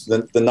means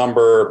the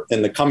number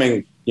in the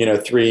coming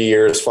 3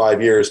 years,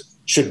 5 years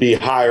should be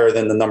higher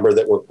than the number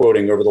that we're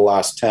quoting over the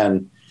last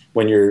 10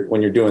 when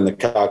you're doing the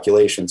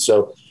calculation.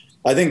 So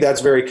I think that's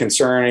very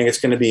concerning. It's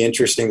going to be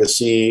interesting to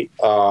see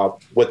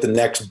what the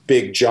next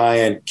big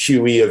giant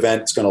QE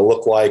event is going to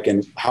look like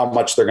and how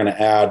much they're going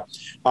to add.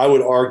 I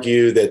would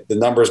argue that the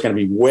number is going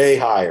to be way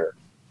higher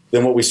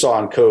than what we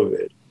saw in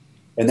COVID.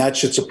 And that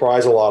should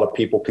surprise a lot of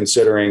people,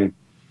 considering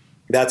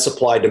that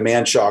supply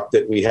demand shock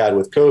that we had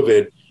with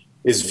COVID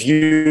is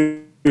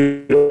viewed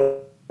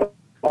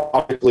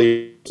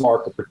optically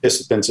market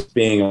participants as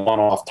being a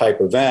one-off type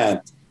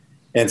event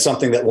and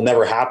something that will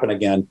never happen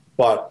again.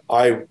 But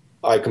I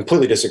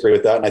completely disagree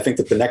with that. And I think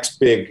that the next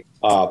big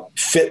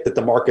fit that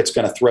the market's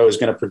going to throw is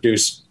going to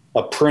produce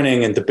a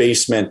printing and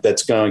debasement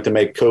that's going to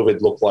make COVID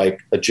look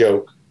like a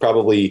joke,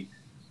 probably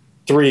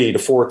 3 to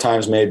 4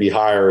 times maybe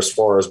higher as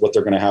far as what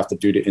they're going to have to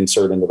do to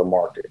insert into the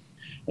market.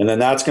 And then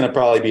that's going to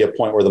probably be a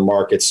point where the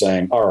market's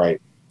saying, all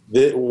right,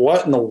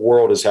 what in the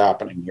world is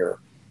happening here?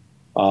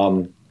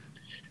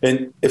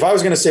 And if I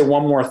was going to say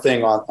one more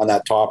thing on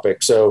that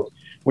topic, so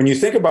when you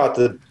think about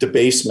the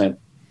debasement,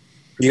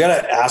 you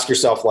got to ask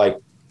yourself, like,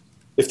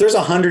 if there's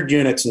 100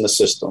 units in the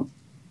system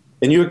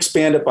and you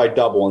expand it by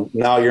double, and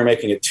now you're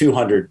making it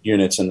 200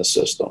 units in the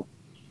system,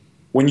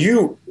 when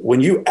you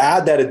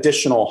add that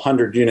additional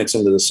 100 units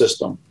into the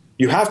system,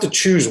 you have to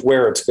choose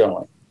where it's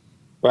going,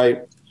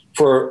 right?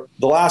 For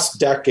the last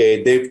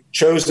decade, they've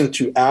chosen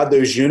to add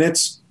those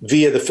units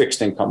via the fixed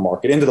income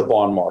market, into the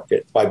bond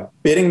market, by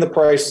bidding the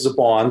prices of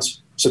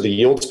bonds so the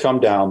yields come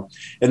down.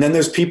 And then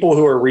there's people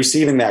who are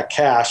receiving that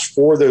cash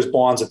for those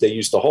bonds that they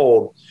used to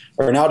hold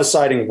are now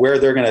deciding where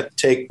they're going to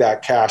take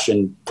that cash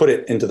and put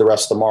it into the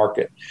rest of the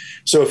market.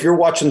 So if you're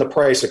watching the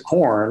price of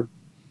corn,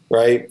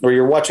 right, or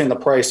you're watching the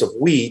price of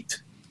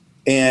wheat,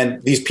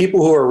 and these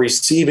people who are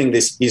receiving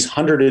these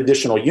 100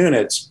 additional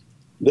units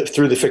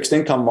through the fixed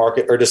income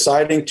market are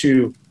deciding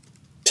to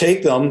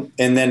take them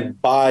and then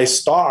buy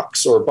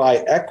stocks or buy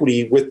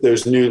equity with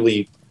those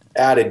newly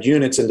added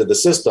units into the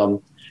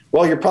system,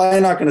 well, you're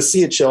probably not going to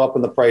see it show up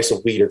in the price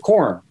of wheat or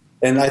corn.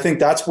 And I think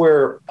that's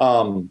where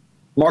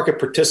market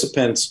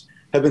participants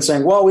have been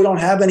saying, well, we don't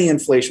have any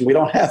inflation. We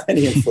don't have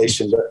any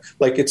inflation.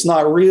 Like, it's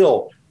not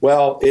real.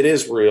 Well, it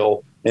is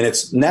real. And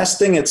it's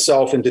nesting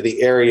itself into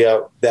the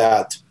area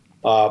that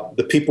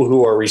the people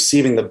who are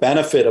receiving the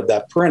benefit of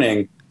that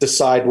printing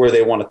decide where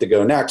they want it to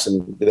go next.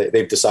 And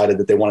they've decided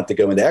that they want it to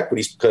go into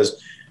equities,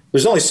 because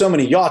there's only so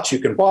many yachts you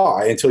can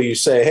buy until you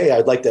say, hey,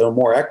 I'd like to own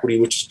more equity,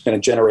 which is going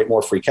to generate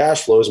more free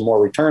cash flows and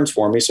more returns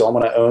for me. So I'm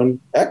going to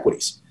own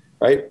equities,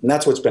 right? And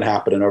that's what's been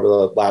happening over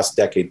the last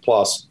decade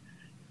plus.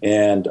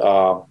 And,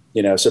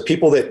 so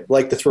people that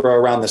like to throw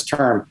around this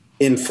term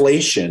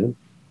inflation,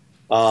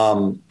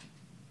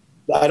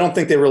 I don't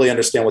think they really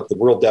understand what the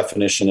real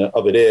definition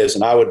of it is.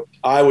 And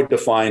I would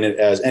define it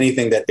as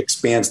anything that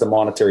expands the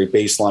monetary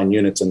baseline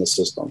units in the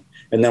system,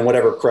 and then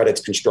whatever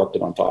credit's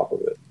constructed on top of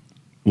it.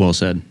 Well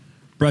said.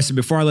 Preston,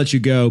 before I let you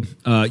go,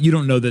 you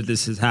don't know that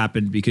this has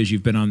happened because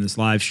you've been on this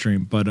live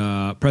stream, but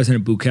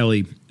President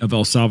Bukele of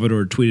El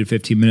Salvador tweeted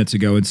 15 minutes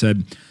ago and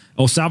said,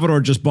 El Salvador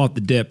just bought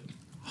the dip,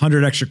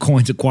 100 extra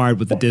coins acquired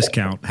with a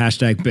discount,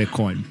 hashtag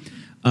Bitcoin.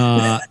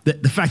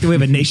 The fact that we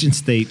have a nation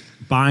state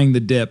buying the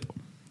dip,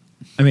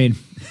 I mean,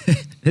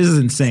 this is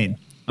insane.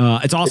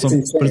 It's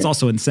awesome, but it's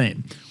also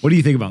insane. What do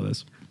you think about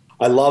this?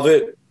 I love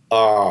it.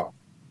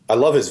 I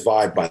love his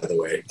vibe, by the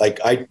way. Like,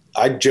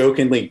 I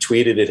jokingly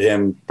tweeted at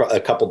him a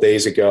couple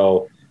days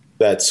ago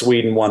that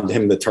Sweden wanted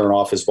him to turn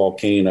off his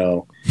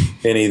volcano.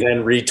 And he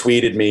then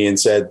retweeted me and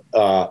said,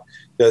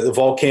 the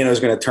volcano is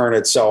going to turn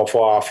itself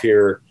off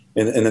here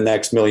in the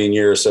next million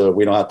years, so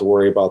we don't have to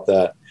worry about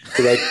that.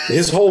 So, like,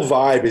 his whole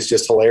vibe is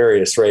just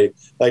hilarious, right?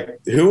 Like,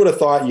 who would have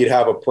thought you'd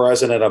have a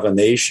president of a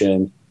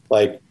nation,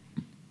 like,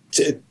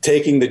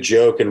 taking the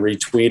joke and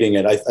retweeting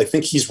it? I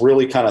think he's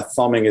really kind of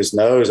thumbing his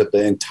nose at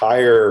the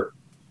entire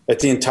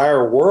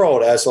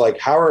world as, like,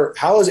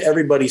 how is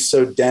everybody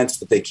so dense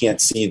that they can't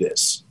see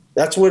this?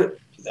 That's what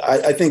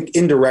I think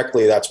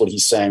indirectly, that's what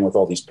he's saying with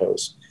all these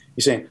posts.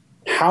 He's saying,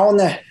 how in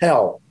the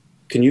hell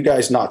can you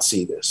guys not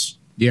see this?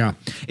 Yeah.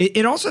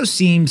 It also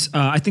seems,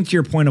 I think, to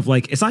your point of,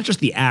 like, it's not just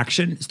the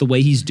action, it's the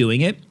way he's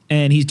doing it.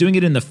 And he's doing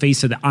it in the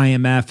face of the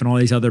IMF and all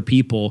these other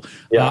people.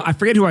 Yeah. I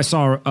forget who I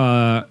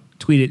saw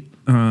tweet it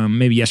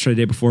maybe yesterday,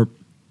 the day before.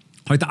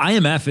 Like, the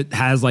IMF, it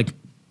has, like,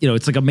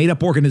 it's like a made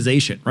up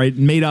organization, right?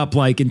 Made up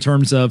like in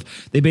terms of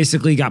they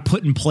basically got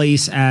put in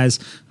place as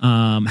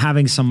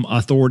having some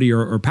authority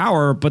or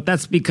power, but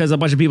that's because a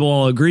bunch of people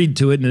all agreed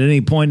to it. And at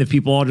any point, if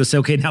people all just say,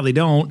 okay, now they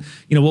don't,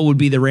 what would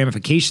be the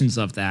ramifications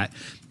of that?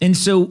 And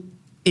so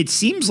it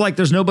seems like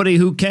there's nobody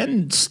who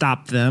can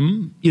stop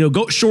them,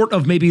 go short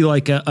of maybe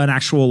like an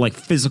actual like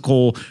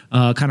physical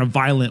kind of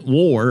violent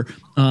war.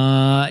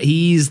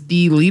 He's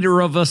the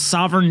leader of a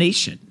sovereign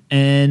nation.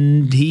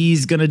 And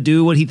he's going to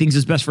do what he thinks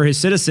is best for his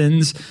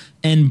citizens,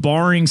 and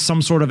barring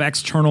some sort of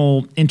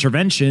external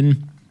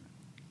intervention,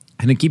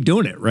 and then keep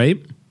doing it, right?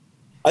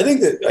 I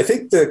think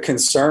the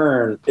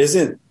concern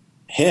isn't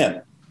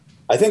him.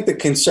 I think the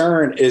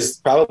concern is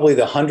probably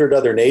the 100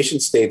 other nation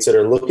states that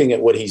are looking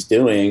at what he's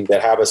doing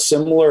that have a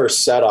similar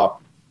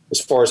setup as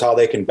far as how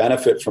they can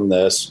benefit from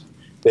this.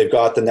 They've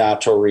got the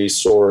natural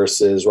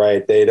resources,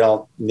 right? They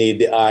don't need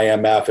the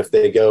IMF if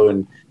they go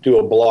and do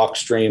a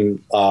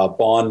Blockstream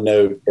bond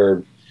note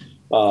or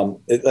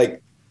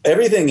like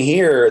everything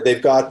here.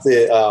 They've got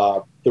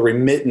the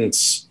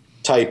remittance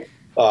type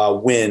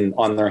win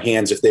on their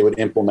hands if they would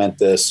implement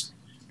this.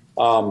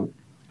 I'm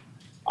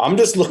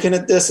just looking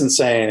at this and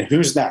saying,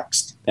 who's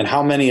next and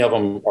how many of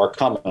them are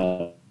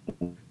coming?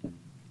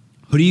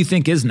 Who do you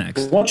think is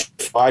next? Once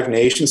 5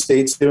 nation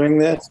states doing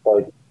this,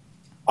 like,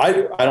 I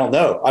don't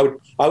know.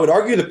 I would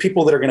argue the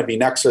people that are going to be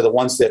next are the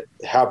ones that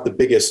have the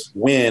biggest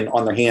win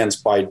on their hands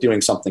by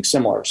doing something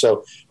similar.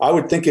 So I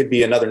would think it'd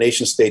be another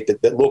nation state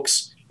that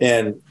looks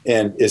and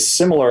is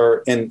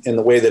similar in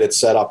the way that it's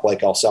set up,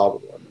 like El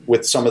Salvador,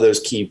 with some of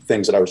those key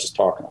things that I was just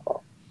talking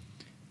about.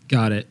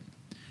 Got it.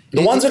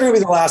 The ones that are going to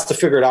be the last to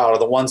figure it out are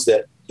the ones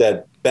that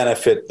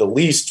benefit the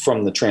least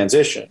from the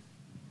transition.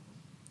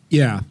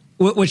 Yeah,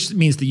 which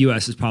means the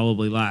U.S. is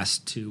probably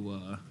last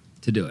to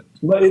do it.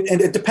 But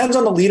it depends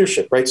on the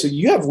leadership, right? So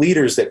you have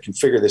leaders that can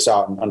figure this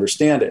out and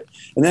understand it.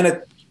 And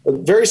then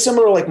very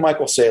similar like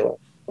Michael Saylor.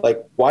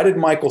 Like, why did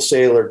Michael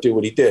Saylor do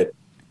what he did?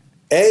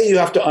 You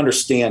have to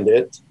understand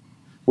it,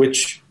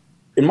 which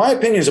in my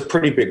opinion is a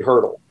pretty big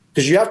hurdle,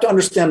 because you have to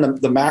understand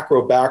the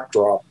macro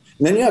backdrop.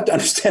 And then you have to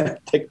understand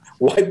like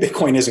why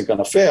Bitcoin isn't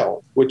going to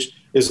fail, which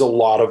is a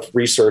lot of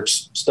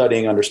research,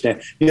 studying,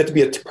 understand. You have to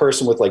be a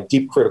person with like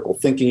deep critical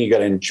thinking. You got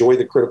to enjoy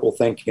the critical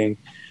thinking.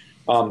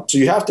 So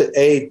you have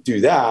to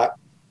do that,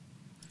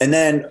 and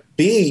then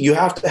B, you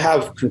have to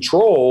have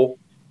control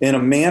in a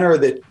manner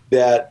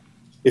that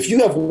if you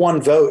have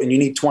 1 vote and you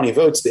need 20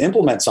 votes to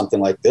implement something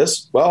like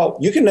this, well,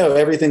 you can know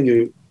everything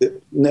you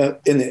know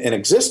in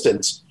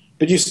existence,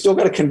 but you still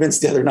got to convince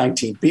the other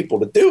 19 people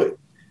to do it.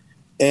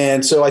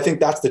 And so I think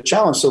that's the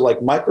challenge. So like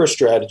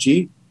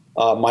MicroStrategy,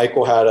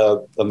 Michael had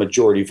a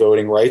majority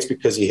voting rights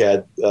because he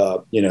had,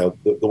 the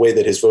way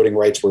that his voting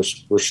rights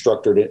were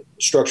structured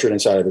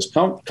inside of his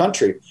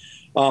country.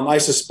 I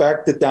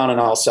suspect that down in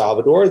El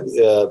Salvador,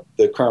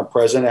 the current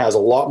president has a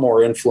lot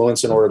more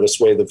influence in order to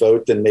sway the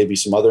vote than maybe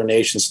some other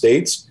nation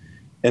states.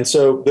 And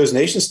so those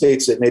nation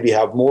states that maybe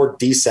have more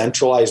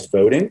decentralized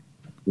voting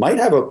might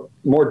have a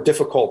more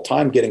difficult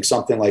time getting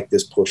something like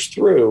this pushed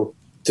through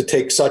to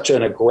take such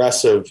an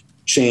aggressive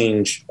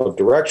change of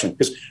direction.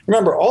 Because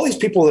remember, all these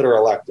people that are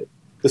elected,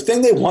 the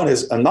thing they want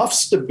is enough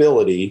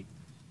stability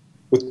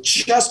with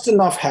just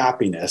enough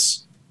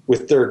happiness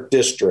with their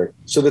district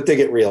so that they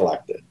get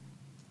reelected.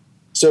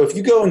 So if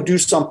you go and do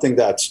something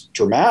that's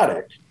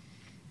dramatic,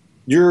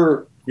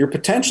 you're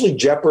potentially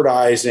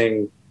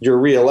jeopardizing your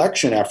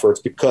reelection efforts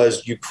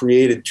because you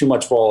created too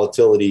much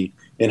volatility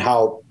in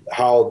how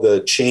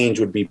the change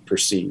would be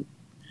perceived.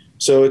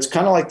 So it's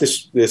kind of like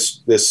this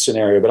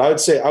scenario. But I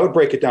would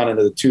break it down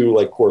into the 2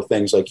 like core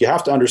things. Like you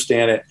have to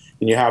understand it,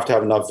 and you have to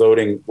have enough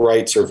voting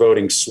rights or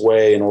voting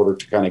sway in order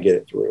to kind of get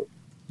it through.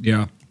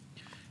 Yeah,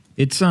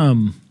 it's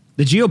the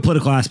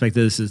geopolitical aspect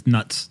of this is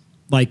nuts.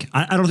 Like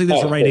I don't think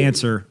there's a right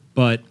answer.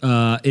 But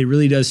it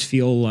really does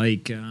feel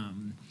like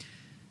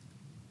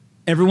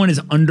everyone is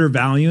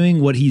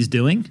undervaluing what he's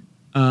doing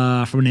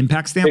from an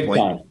impact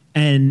standpoint.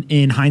 And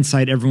in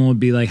hindsight, everyone would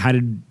be like, how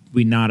did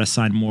we not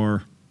assign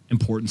more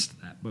importance to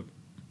that? But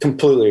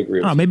completely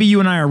agree. Maybe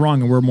you and I are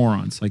wrong and we're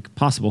morons. Like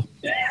possible.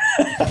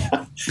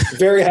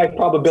 Very high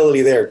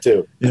probability there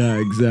too. Yeah,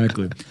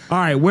 exactly. All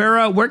right.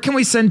 Where can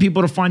we send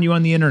people to find you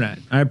on the internet?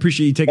 I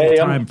appreciate you taking the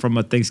time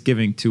from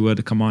Thanksgiving to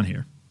come on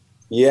here.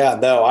 Yeah,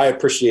 no, I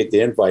appreciate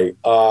the invite.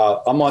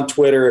 I'm on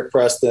Twitter at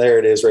Preston. There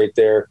it is right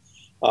there.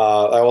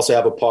 I also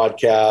have a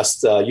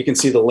podcast. You can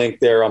see the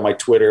link there on my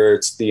Twitter.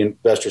 It's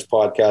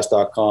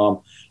theinvestorspodcast.com.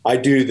 I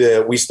do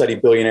the We Study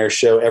Billionaires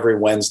show every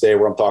Wednesday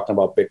where I'm talking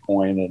about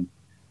Bitcoin. And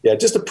yeah,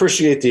 just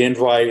appreciate the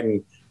invite.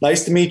 And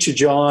nice to meet you,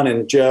 John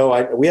and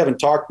Joe. We haven't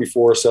talked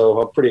before, so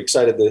I'm pretty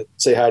excited to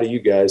say hi to you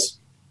guys.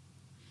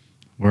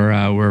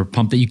 We're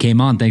pumped that you came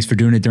on. Thanks for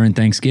doing it during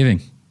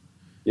Thanksgiving.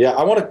 Yeah,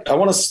 I want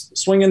to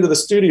swing into the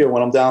studio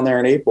when I'm down there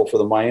in April for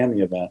the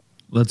Miami event.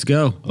 Let's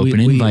go. Open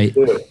invite.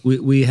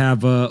 We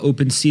have an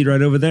open seat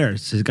right over there.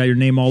 It's got your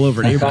name all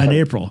over it in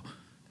April.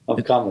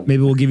 I'm coming.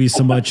 Maybe we'll give you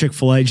some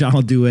Chick-fil-A. John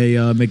will do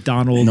a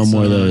McDonald's. No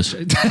more of those.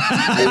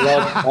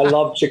 I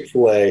love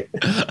Chick-fil-A.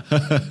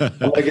 I'm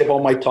going to give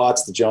all my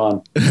tots to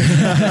John.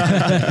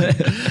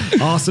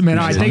 Awesome, man.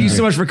 All right, thank you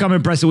so much for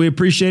coming, Preston. We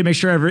appreciate it. Make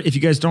sure, if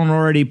you guys don't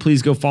already,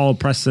 please go follow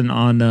Preston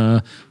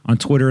on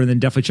Twitter, and then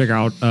definitely check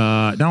out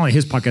not only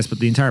his podcast, but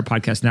the entire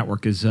podcast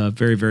network is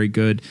very, very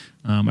good.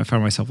 I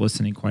find myself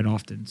listening quite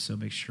often, so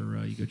make sure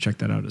you go check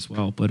that out as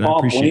well. But I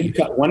appreciate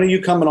it. When are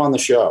you coming on the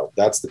show?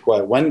 That's the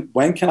question.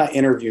 When can I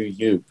interview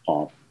you,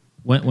 Paul?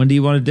 When do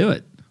you want to do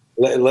it?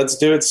 Let's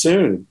do it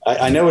soon.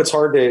 I know it's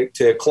hard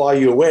to claw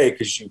you away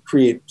because you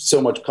create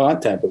so much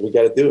content, but we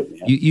got to do it,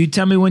 man. You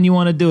tell me when you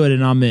want to do it,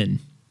 and I'm in.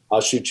 I'll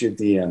shoot you a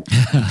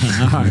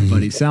DM. All right,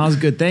 buddy. Sounds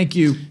good. Thank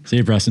you. See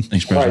you, Preston.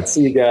 Thanks, Preston. All right,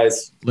 see you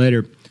guys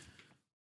later.